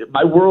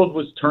 my world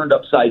was turned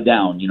upside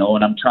down,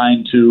 and I'm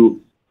trying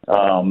to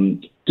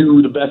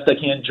do the best I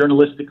can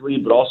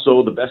journalistically, but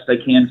also the best I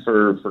can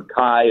for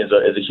Kai as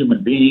a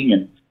human being,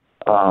 and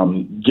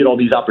get all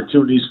these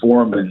opportunities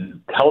for him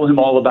and tell him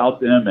all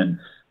about them and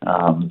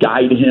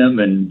guide him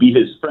and be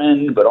his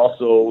friend, but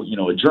also,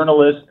 a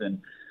journalist. And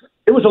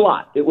it was a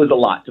lot. It was a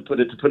lot to put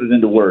it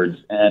into words.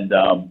 And,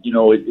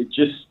 it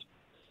just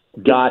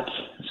got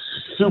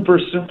super,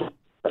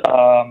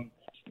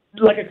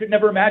 like I could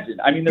never imagine.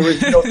 I mean, there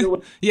was, I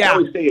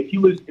always say if he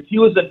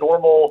was a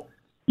normal,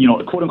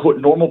 a quote unquote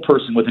normal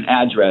person with an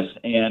address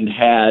and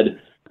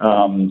had,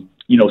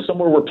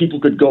 somewhere where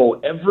people could go,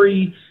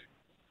 every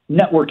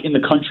network in the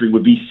country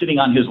would be sitting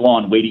on his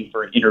lawn waiting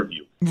for an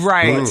interview.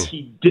 Right. But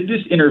he did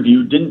this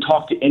interview, didn't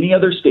talk to any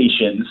other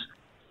stations.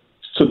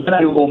 So then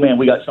I go, oh man,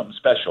 we got something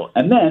special.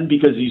 And then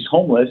because he's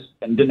homeless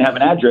and didn't have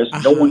an address,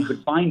 no one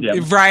could find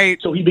him. Right.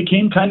 So he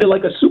became kind of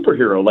like a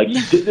superhero. Like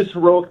he did this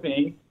heroic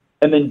thing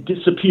and then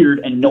disappeared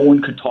and no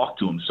one could talk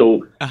to him.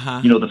 So,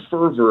 the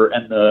fervor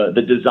and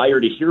the desire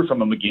to hear from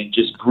him again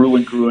just grew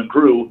and grew and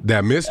grew.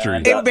 That mystery.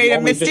 And, it made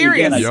it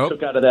mysterious. I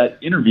took out of that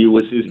interview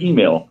was his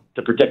email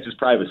to protect his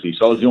privacy.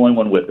 So I was the only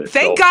one with it.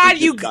 Thank so God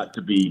it you got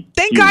to be.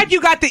 Thank God you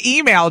got the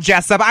email,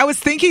 Jessup. I was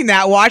thinking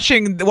that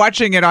watching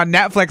it on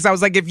Netflix. I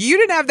was like, if you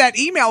didn't have that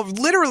email,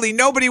 literally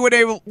nobody would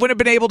have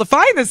been able to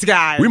find this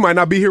guy. We might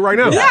not be here right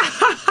now.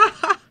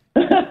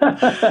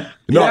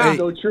 It's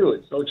so true.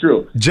 It's so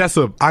true.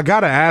 Jessup, I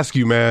gotta ask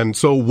you, man.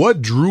 So,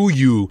 what drew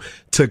you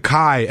to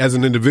Kai as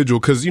an individual?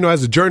 Because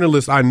as a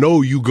journalist, I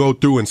know you go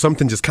through and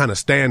something just kind of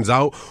stands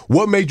out.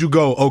 What made you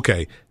go,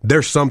 okay,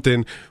 there's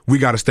something, we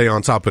got to stay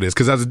on top of this?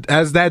 Because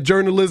as that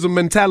journalism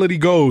mentality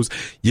goes,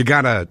 you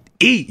gotta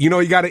eat. You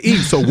gotta eat.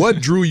 So, what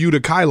drew you to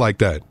Kai like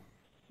that?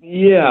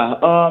 Yeah,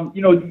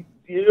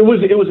 it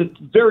was a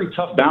very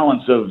tough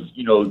balance of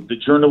the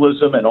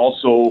journalism and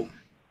also.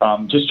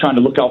 Just trying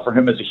to look out for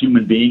him as a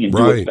human being and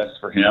do what's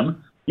best for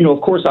him. Of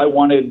course, I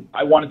wanted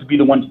to be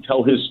the one to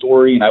tell his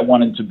story, and I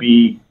wanted to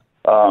be,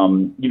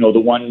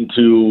 the one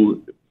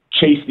to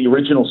chase the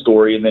original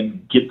story and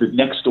then get the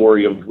next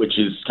story of which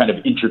is kind of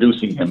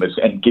introducing him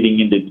and getting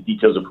into the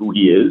details of who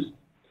he is.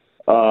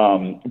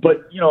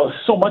 But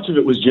so much of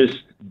it was just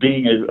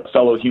being a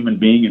fellow human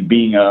being and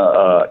being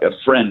a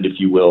friend, if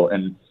you will,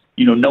 and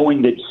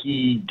knowing that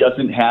he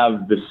doesn't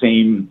have the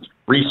same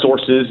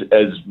resources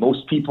as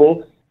most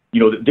people.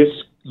 That this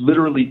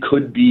literally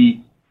could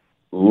be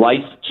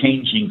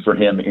life-changing for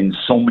him in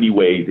so many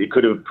ways. It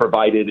could have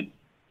provided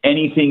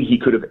anything he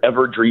could have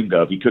ever dreamed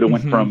of. He could have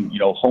went from,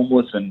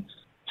 homeless and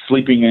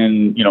sleeping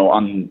in,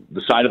 on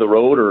the side of the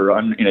road or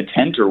in a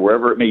tent or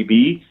wherever it may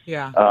be,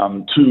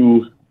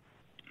 to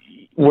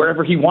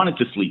wherever he wanted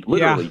to sleep,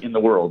 literally in the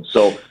world.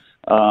 So,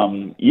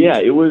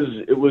 it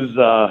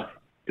was.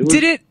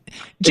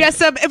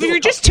 Jessup, if you're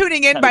just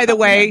tuning in, by the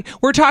way,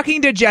 we're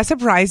talking to Jessup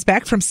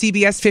Risebach from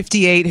CBS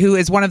 58, who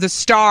is one of the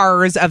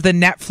stars of the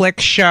Netflix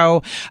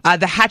show,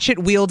 The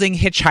Hatchet-Wielding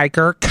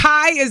Hitchhiker.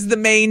 Kai is the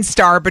main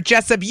star, but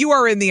Jessup, you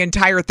are in the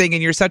entire thing,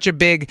 and you're such a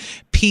big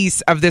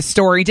piece of this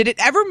story. Did it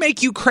ever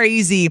make you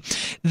crazy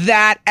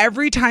that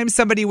every time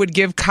somebody would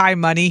give Kai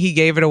money, he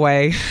gave it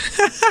away?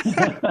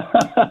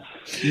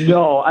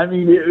 No, I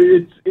mean,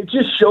 it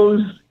just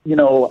shows,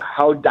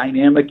 how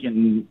dynamic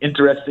and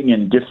interesting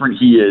and different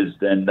he is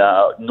than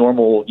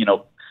normal,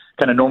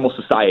 kind of normal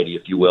society,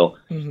 if you will.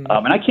 And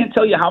I can't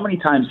tell you how many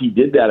times he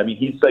did that. I mean,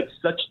 he's like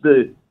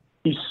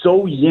he's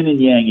so yin and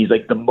yang. He's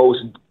like the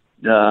most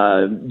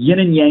yin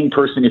and yang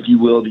person, if you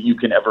will, that you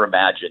can ever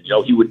imagine.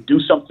 He would do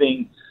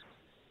something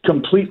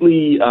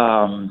completely,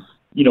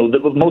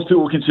 that most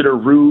people would consider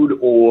rude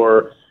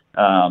or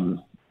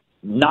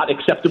not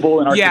acceptable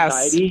in our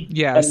society.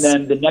 Yes. And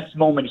then the next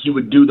moment he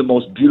would do the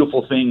most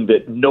beautiful thing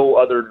that no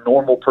other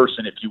normal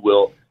person, if you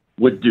will,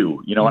 would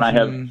do. And I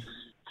have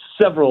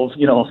several,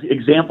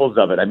 examples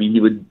of it. I mean,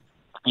 he would,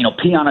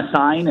 pee on a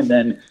sign and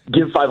then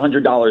give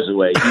 $500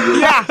 away.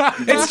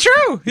 It's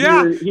true.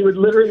 Yeah. He would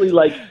literally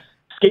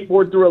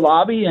skateboard through a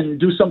lobby and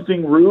do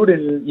something rude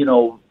and,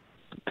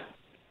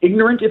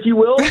 ignorant, if you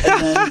will. And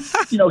then,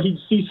 he'd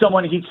see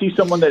someone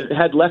that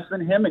had less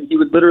than him, and he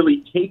would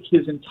literally take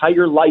his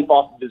entire life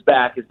off of his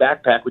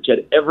backpack, which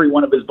had every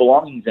one of his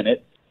belongings in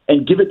it,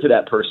 and give it to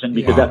that person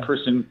because that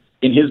person,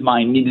 in his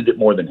mind, needed it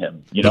more than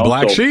him. The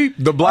black sheep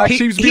be like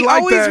that. He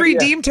always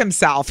redeemed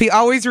himself. He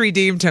always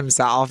redeemed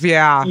himself.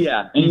 Yeah.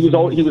 Yeah, and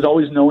he was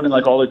always known in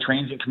like all the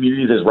transient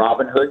communities as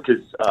Robin Hood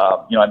because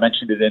I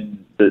mentioned it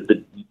in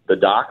the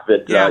doc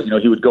that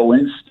he would go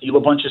in, steal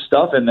a bunch of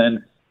stuff, and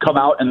then come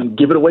out and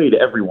give it away to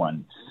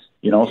everyone.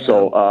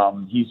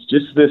 So he's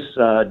just this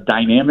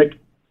dynamic.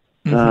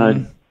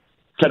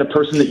 Kind of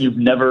person that you've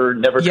never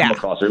come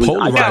across. Or at least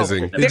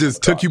polarizing. It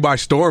just took you by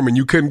storm, and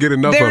you couldn't get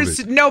enough of it.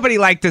 There's nobody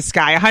like this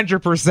guy,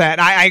 100%.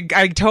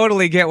 I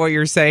totally get what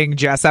you're saying,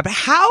 Jessup.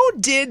 How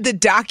did the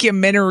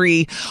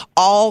documentary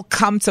all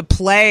come to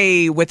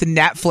play with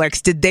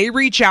Netflix? Did they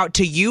reach out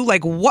to you?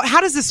 Like, what?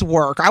 How does this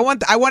work? I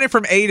want it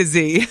from A to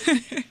Z.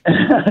 It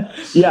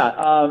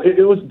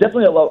was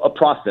definitely a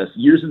process,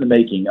 years in the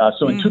making.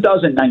 So in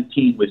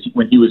 2019,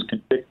 when he was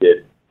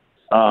convicted,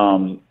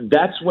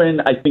 that's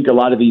when I think a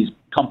lot of these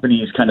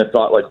companies kind of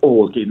thought like,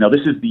 oh, okay, now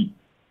this is the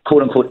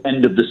quote unquote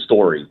end of the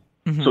story.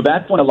 Mm-hmm. So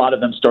that's when a lot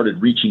of them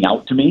started reaching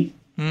out to me,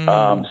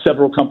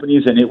 several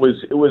companies. And it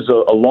was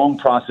a long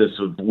process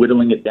of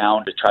whittling it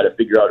down to try to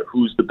figure out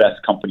who's the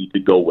best company to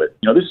go with.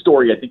 This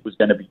story I think was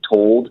going to be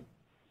told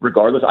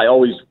regardless. I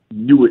always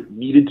knew it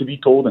needed to be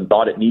told and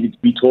thought it needed to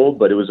be told,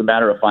 but it was a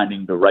matter of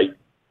finding the right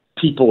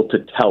people to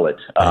tell it,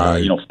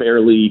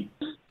 fairly,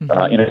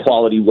 in a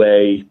quality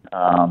way,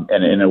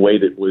 and in a way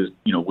that was,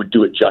 would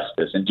do it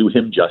justice and do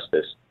him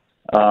justice.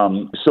 I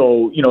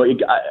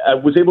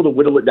was able to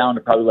whittle it down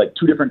to probably like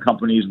two different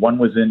companies. One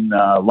was in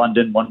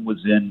London, one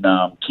was in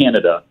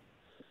Canada.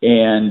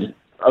 And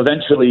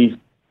eventually,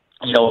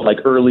 must have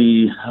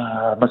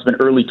been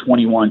early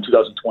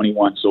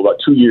 2021. So about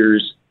 2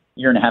 years,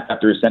 year and a half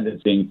after his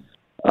sentencing,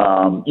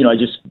 I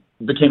just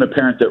became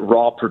apparent that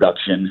Raw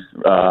Production,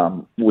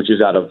 which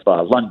is out of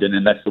London,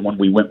 and that's the one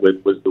we went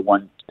with, was the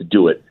one to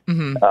do it.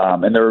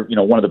 Mm-hmm. And they're,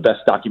 one of the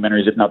best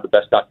documentaries, if not the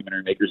best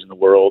documentary makers in the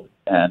world.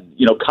 And,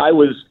 Kai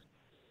was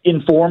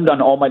informed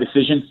on all my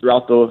decisions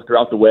throughout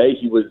the way.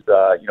 He was,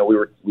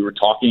 we were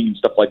talking and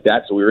stuff like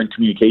that, so we were in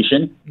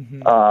communication.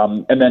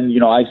 Mm-hmm. And then,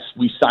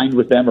 we signed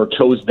with them or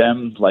chose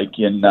them like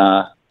in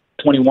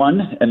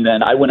 21, and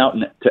then I went out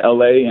to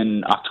LA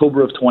in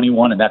October of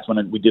 21, and that's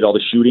when we did all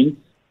the shooting.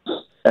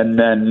 And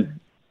then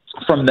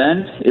from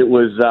then, it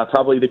was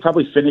they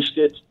probably finished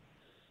it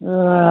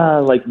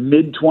like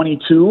mid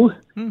 22,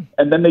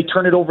 and then they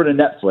turn it over to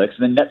Netflix,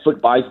 and then Netflix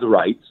buys the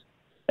rights,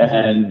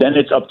 and then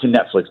it's up to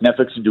Netflix.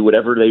 Netflix can do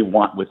whatever they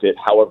want with it,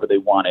 however they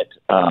want it,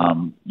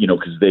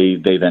 because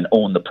they then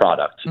own the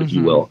product, if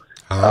you will.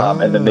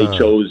 And then they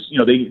chose,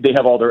 they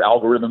have all their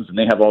algorithms and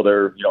they have all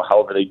their,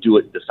 however they do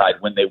it, decide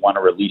when they want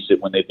to release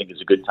it, when they think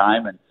is a good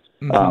time. And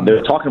they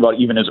were talking about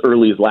even as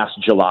early as last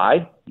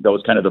July. That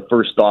was kind of the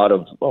first thought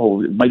of,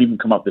 it might even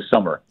come out this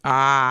summer.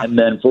 And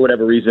then for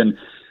whatever reason,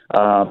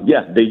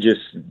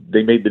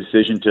 they made the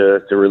decision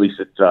to release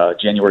it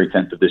January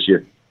 10th of this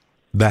year.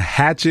 The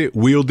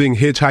hatchet-wielding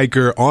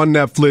hitchhiker on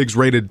Netflix,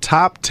 rated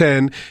top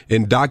 10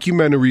 in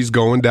documentaries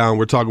going down.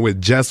 We're talking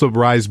with Jessup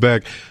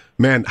Reisbeck.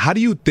 Man, how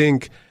do you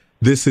think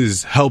this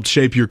has helped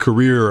shape your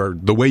career or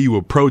the way you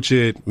approach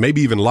it, maybe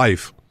even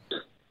life?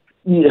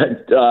 Yeah,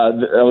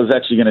 I was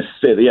actually going to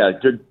say that.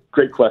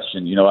 Great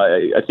question.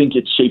 I think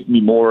it shaped me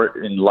more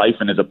in life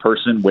and as a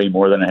person, way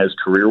more than it has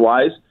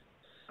career-wise.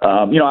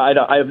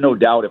 I have no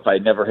doubt if I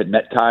never had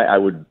met Kai, I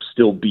would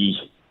still be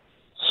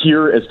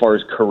here as far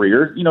as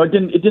career.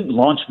 It didn't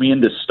launch me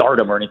into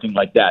stardom or anything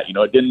like that. It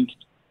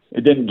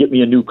didn't get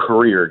me a new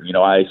career.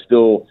 I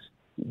still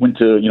went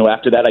to,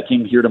 after that I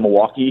came here to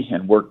Milwaukee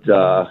and worked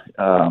on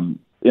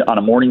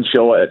a morning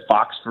show at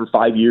Fox for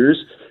 5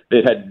 years.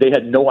 They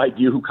had no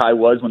idea who Kai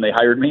was when they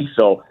hired me.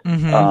 So,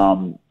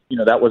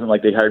 that wasn't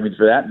like they hired me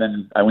for that. And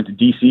then I went to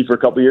DC for a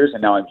couple of years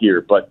and now I'm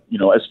here. But,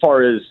 as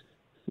far as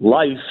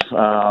life,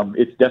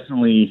 it's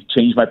definitely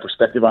changed my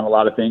perspective on a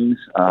lot of things.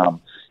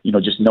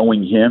 Just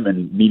knowing him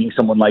and meeting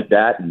someone like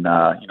that and,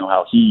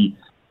 how he,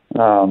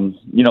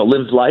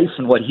 lives life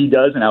and what he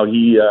does and how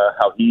he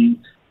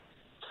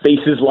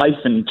faces life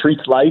and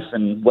treats life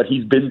and what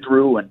he's been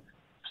through and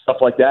stuff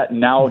like that. And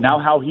now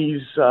how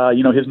he's,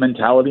 his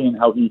mentality and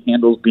how he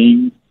handles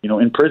being,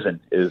 in prison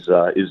is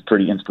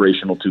pretty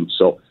inspirational too.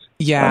 So,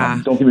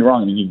 don't get me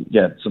wrong. I mean,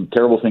 some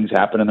terrible things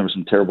happened and there were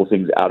some terrible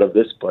things out of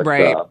this, but,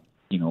 right.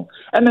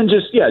 And then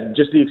just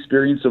the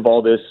experience of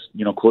all this,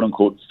 quote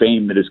unquote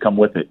fame that has come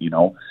with it,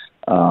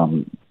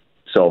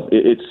 So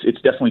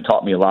it's definitely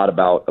taught me a lot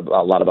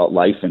about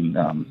life and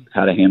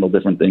how to handle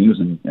different things,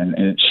 and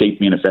it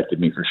shaped me and affected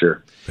me for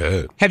sure.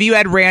 Have you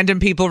had random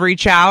people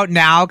reach out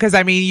now? Because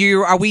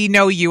we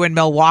know you in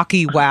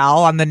Milwaukee well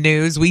on the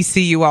news. We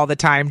see you all the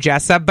time,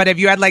 Jessup. But have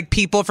you had like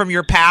people from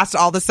your past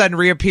all of a sudden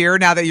reappear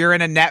now that you're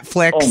in a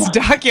Netflix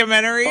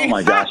documentary? Oh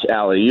my gosh,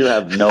 Allie, you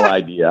have no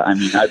idea. I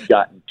mean, I've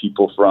gotten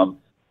people from,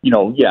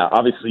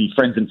 obviously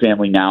friends and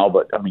family now,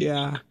 but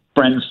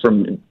friends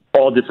from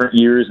all different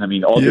years. I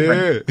mean, all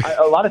different.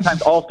 A lot of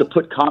times I'll have to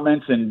put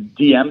comments and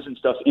DMs and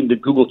stuff into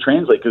Google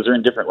Translate because they're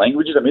in different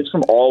languages. I mean, it's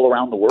from all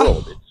around the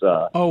world. It's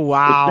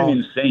wow. It's been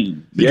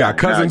insane. You got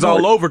cousins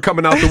all over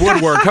coming out the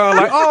woodwork, huh?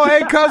 Like, oh,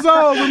 hey,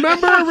 cousin,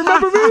 remember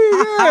me?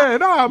 Yeah,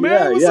 nah,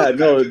 man. Yeah.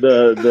 No,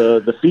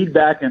 the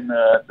feedback and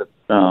the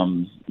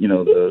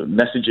the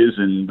messages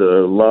and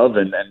the love,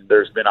 and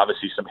there's been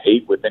obviously some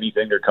hate with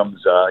anything. There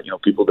comes,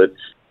 people that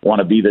want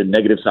to be the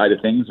negative side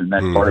of things, and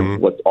that's part of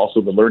what's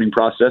also the learning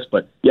process.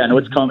 But yeah, no,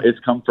 it's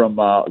come from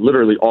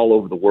literally all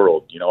over the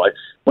world.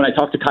 When I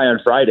talked to Kai on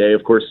Friday,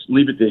 of course,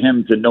 leave it to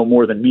him to know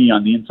more than me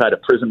on the inside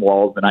of prison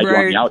walls than I do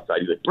on the outside.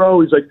 He's like,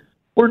 bro,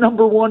 we're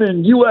number one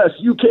in U.S.,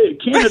 U.K.,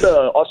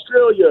 Canada,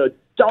 Australia,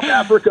 South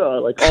Africa,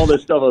 like all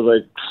this stuff. I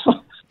was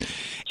like,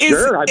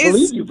 sure, I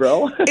believe you,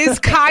 bro. Is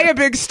Kai a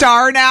big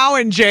star now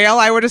in jail,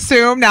 I would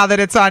assume, now that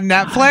it's on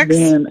Netflix?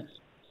 Man,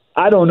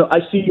 I don't know. I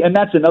see, and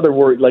that's another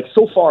worry. Like,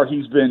 so far,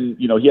 he's been,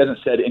 he hasn't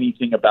said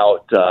anything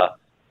about,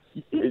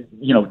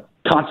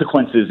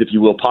 consequences, if you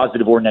will,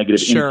 positive or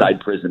negative, inside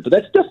prison. But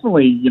that's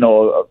definitely,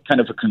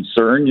 kind of a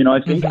concern,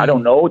 I think. I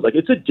don't know. Like,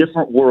 it's a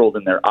different world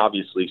in there,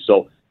 obviously.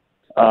 So,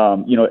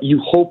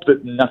 you hope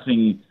that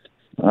nothing...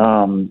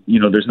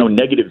 there's no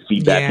negative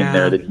feedback in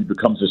there that he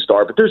becomes a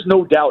star, but there's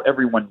no doubt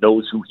everyone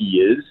knows who he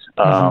is.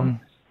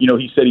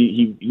 He said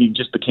he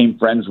just became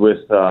friends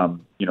with, a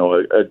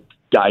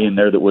guy in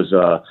there that was,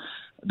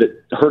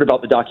 that heard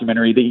about the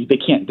documentary.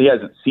 They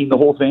hasn't seen the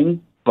whole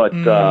thing, but,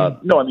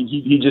 no, I mean,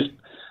 he just,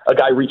 a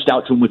guy reached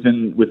out to him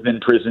within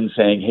prison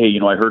saying, hey,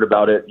 I heard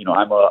about it.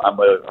 I'm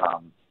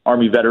a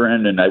Army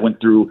veteran and I went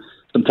through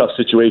some tough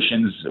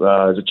situations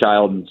as a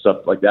child and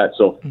stuff like that.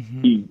 So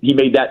he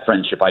made that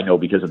friendship, I know,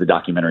 because of the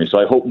documentary.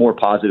 So I hope more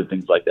positive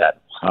things like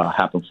that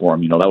happen for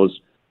him. That was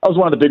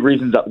one of the big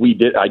reasons that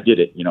I did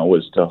it,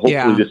 was to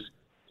hopefully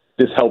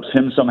this helps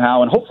him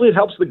somehow. And hopefully it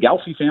helps the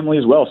Galfi family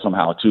as well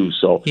somehow too.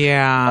 So,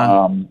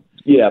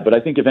 but I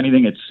think if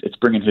anything, it's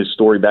bringing his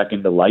story back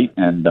into light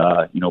and,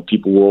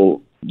 people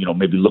will,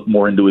 maybe look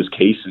more into his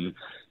case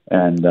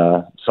and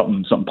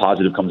something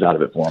positive comes out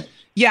of it for him.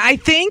 Yeah, I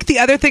think the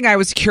other thing I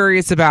was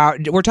curious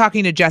about, we're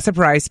talking to Jessup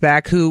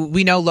Reisbeck, who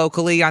we know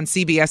locally on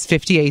CBS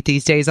 58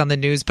 these days on the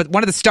news, but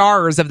one of the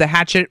stars of the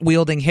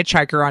hatchet-wielding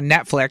hitchhiker on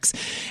Netflix.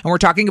 And we're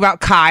talking about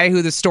Kai,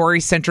 who the story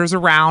centers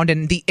around,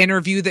 and the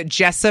interview that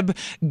Jessup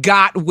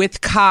got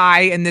with Kai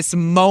in this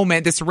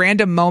moment, this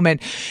random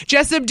moment.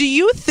 Jessup, do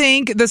you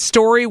think the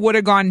story would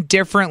have gone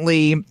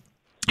differently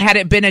had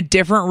it been a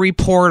different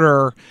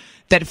reporter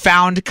that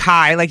found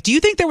Kai? Like, do you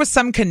think there was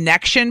some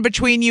connection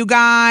between you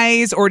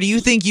guys, or do you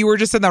think you were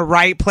just in the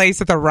right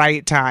place at the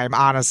right time,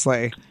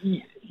 honestly?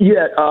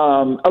 Yeah,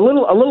 a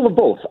little of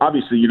both.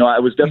 Obviously, I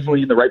was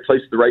definitely in the right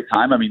place at the right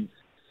time. I mean,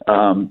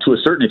 to a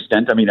certain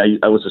extent, I mean,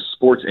 I was a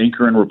sports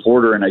anchor and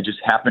reporter, and I just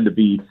happened to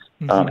be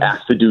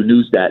asked to do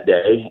news that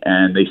day,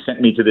 and they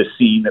sent me to this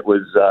scene that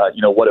was,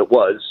 what it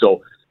was.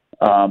 So,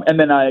 and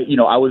then I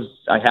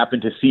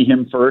happened to see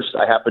him first.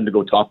 I happened to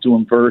go talk to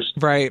him first.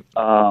 Right.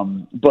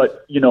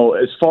 But,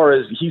 as far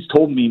as he's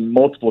told me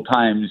multiple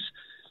times,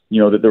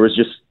 that there was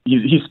just,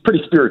 he's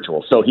pretty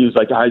spiritual. So he was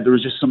like, there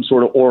was just some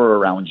sort of aura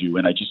around you.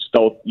 And I just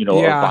felt, a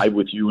vibe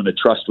with you and a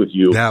trust with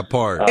you. That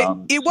part.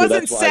 It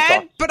wasn't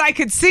said, but I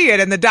could see it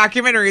in the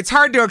documentary. It's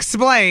hard to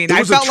explain.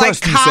 I felt like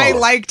Kai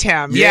liked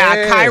him.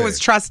 Yeah, Kai was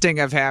trusting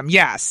of him.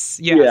 Yes.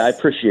 Yeah, I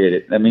appreciate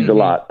it. That means a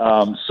lot.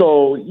 And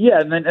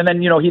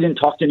then, he didn't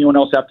talk to anyone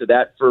else after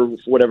that for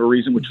whatever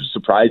reason, which was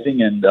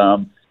surprising. And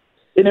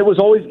it was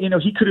always,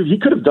 he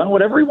could have done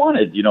whatever he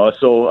wanted,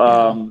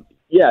 So,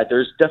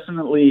 there's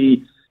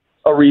definitely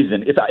a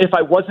reason. If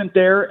I wasn't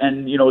there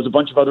and, it was a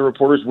bunch of other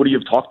reporters, would he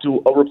have talked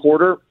to a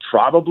reporter?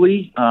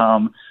 Probably.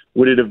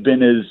 Would it have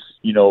been as,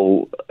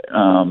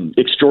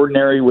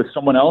 extraordinary with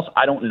someone else?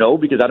 I don't know,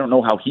 because I don't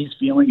know how he's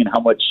feeling and how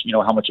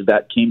much of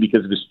that came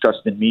because of his trust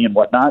in me and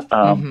whatnot.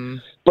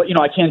 But,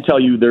 I can tell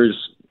you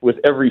with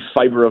every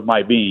fiber of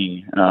my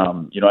being,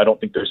 I don't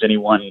think there's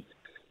anyone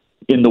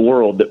in the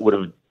world that would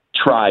have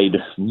tried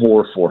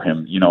more for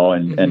him,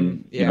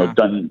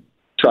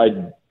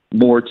 tried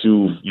more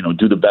to,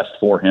 do the best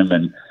for him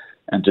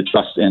and to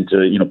trust and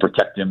to,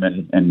 protect him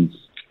and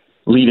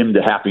lead him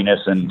to happiness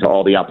and to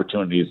all the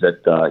opportunities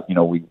that,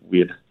 we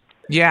had.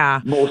 Yeah.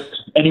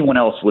 Most anyone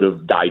else would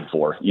have died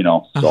for,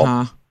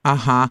 so.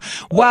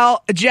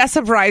 Well,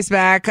 Jessup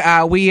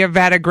Reisbeck, we have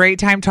had a great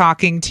time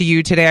talking to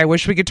you today. I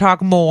wish we could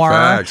talk more.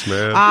 Facts,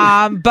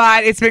 man.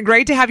 But it's been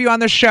great to have you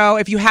on the show.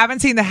 If you haven't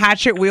seen The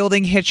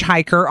Hatchet-Wielding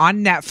Hitchhiker on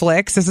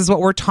Netflix, this is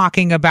what we're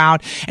talking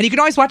about. And you can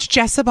always watch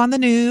Jessup on the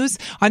news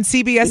on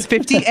CBS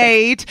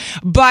 58.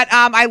 But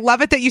I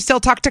love it that you still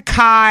talk to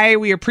Kai.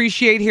 We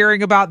appreciate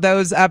hearing about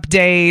those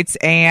updates.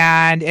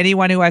 And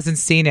anyone who hasn't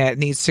seen it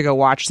needs to go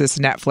watch this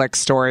Netflix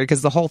story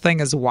because the whole thing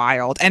is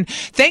wild. And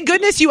thank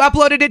goodness you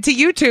uploaded it to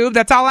YouTube.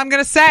 That's all I'm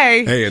going to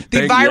say. Hey,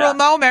 the viral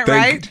moment,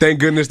 right? Thank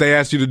goodness they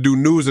asked you to do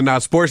news and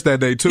not sports that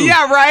day, too.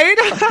 Yeah, right?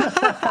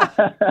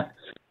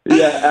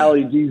 Yeah,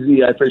 Allie,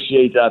 DZ, I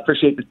appreciate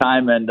the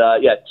time. And,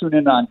 tune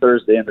in on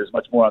Thursday, and there's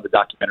much more on the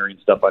documentary and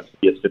stuff on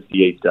CBS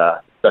 58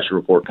 special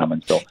report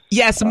coming. So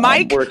yes,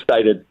 Mike, we're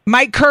excited.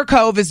 Mike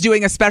Kirkhope is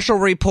doing a special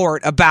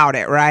report about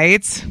it,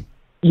 right?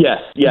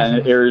 Yes, yeah, and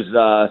it airs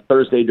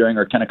Thursday during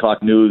our 10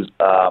 o'clock news.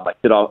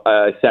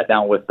 I sat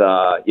down with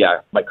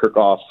Mike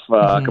Kirkhope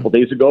a couple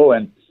days ago,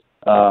 and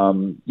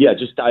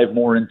just dive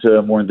more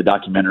into the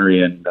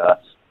documentary and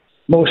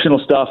emotional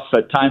stuff.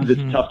 At times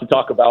it's tough to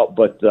talk about,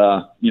 but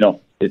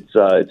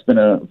it's been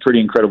a pretty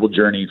incredible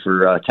journey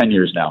for 10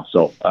 years now.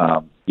 So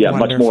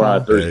much more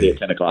on Thursday at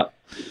 10 o'clock.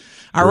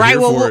 All right,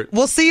 well,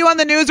 we'll see you on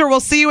the news, or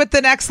we'll see you at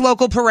the next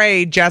local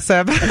parade,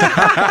 Jessup.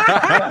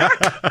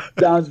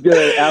 Sounds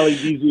good. Allie,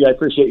 DZ, I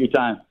appreciate your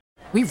time.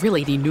 We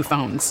really need new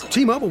phones.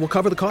 T-Mobile will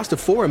cover the cost of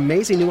 4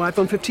 amazing new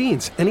iPhone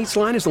 15s, and each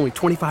line is only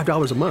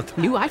 $25 a month.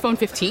 New iPhone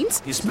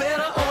 15s? It's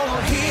better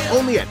over here.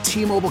 Only at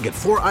T-Mobile, get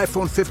 4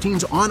 iPhone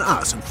 15s on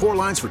us and 4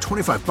 lines for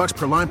 $25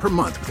 per line per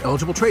month with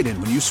eligible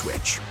trade-in when you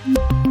switch.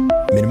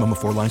 Minimum of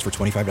 4 lines for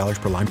 $25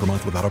 per line per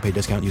month with autopay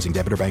discount using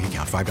debit or bank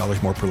account.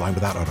 $5 more per line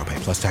without autopay,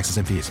 plus taxes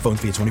and fees. Phone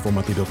fee at 24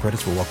 monthly bill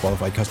credits for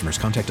well-qualified customers.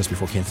 Contact us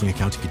before canceling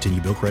account to continue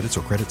bill credits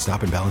or credit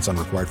stop and balance on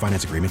required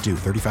finance agreement due.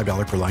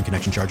 $35 per line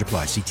connection charge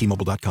applies. See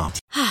T-Mobile.com.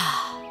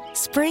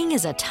 Spring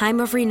is a time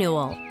of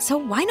renewal, so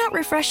why not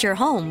refresh your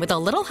home with a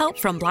little help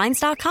from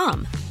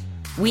Blinds.com?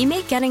 We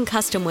make getting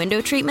custom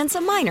window treatments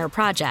a minor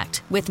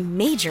project with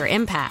major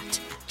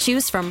impact.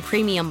 Choose from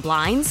premium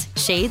blinds,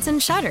 shades,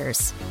 and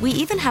shutters. We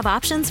even have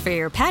options for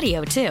your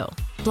patio, too.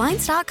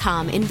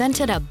 Blinds.com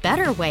invented a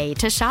better way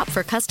to shop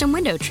for custom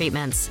window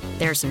treatments.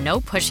 There's no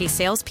pushy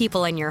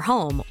salespeople in your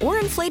home or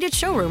inflated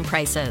showroom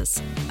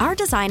prices. Our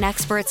design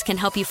experts can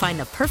help you find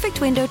the perfect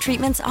window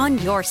treatments on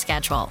your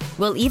schedule.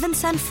 We'll even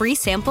send free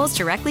samples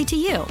directly to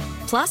you.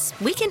 Plus,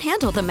 we can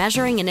handle the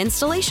measuring and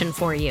installation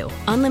for you.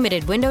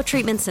 Unlimited window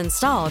treatments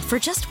installed for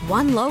just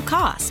one low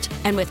cost.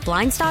 And with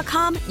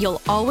Blinds.com,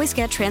 you'll always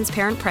get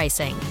transparent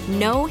pricing.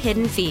 No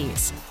hidden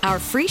fees. Our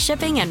free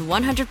shipping and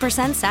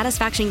 100%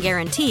 satisfaction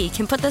guarantee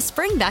can put the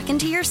spring back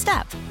into your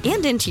step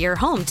and into your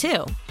home,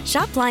 too.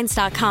 Shop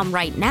Blinds.com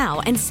right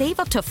now and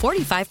save up to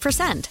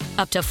 45%.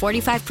 Up to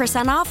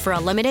 45% off for a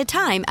limited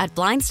time at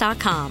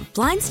Blinds.com.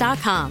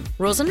 Blinds.com.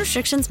 Rules and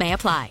restrictions may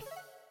apply.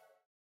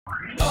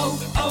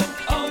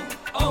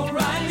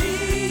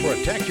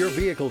 Protect your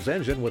vehicle's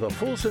engine with a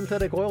full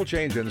synthetic oil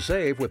change and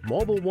save with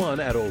Mobil 1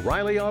 at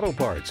O'Reilly Auto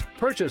Parts.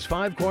 Purchase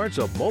 5 quarts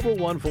of Mobil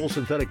 1 full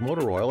synthetic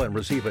motor oil and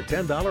receive a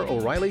 $10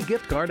 O'Reilly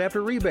gift card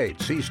after rebate.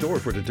 See store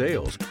for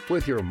details.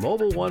 With your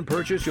Mobil 1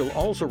 purchase, you'll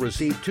also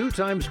receive 2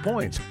 times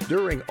points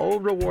during O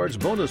Rewards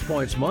Bonus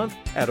Points Month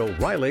at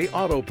O'Reilly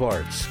Auto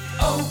Parts.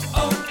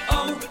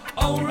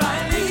 O'Reilly.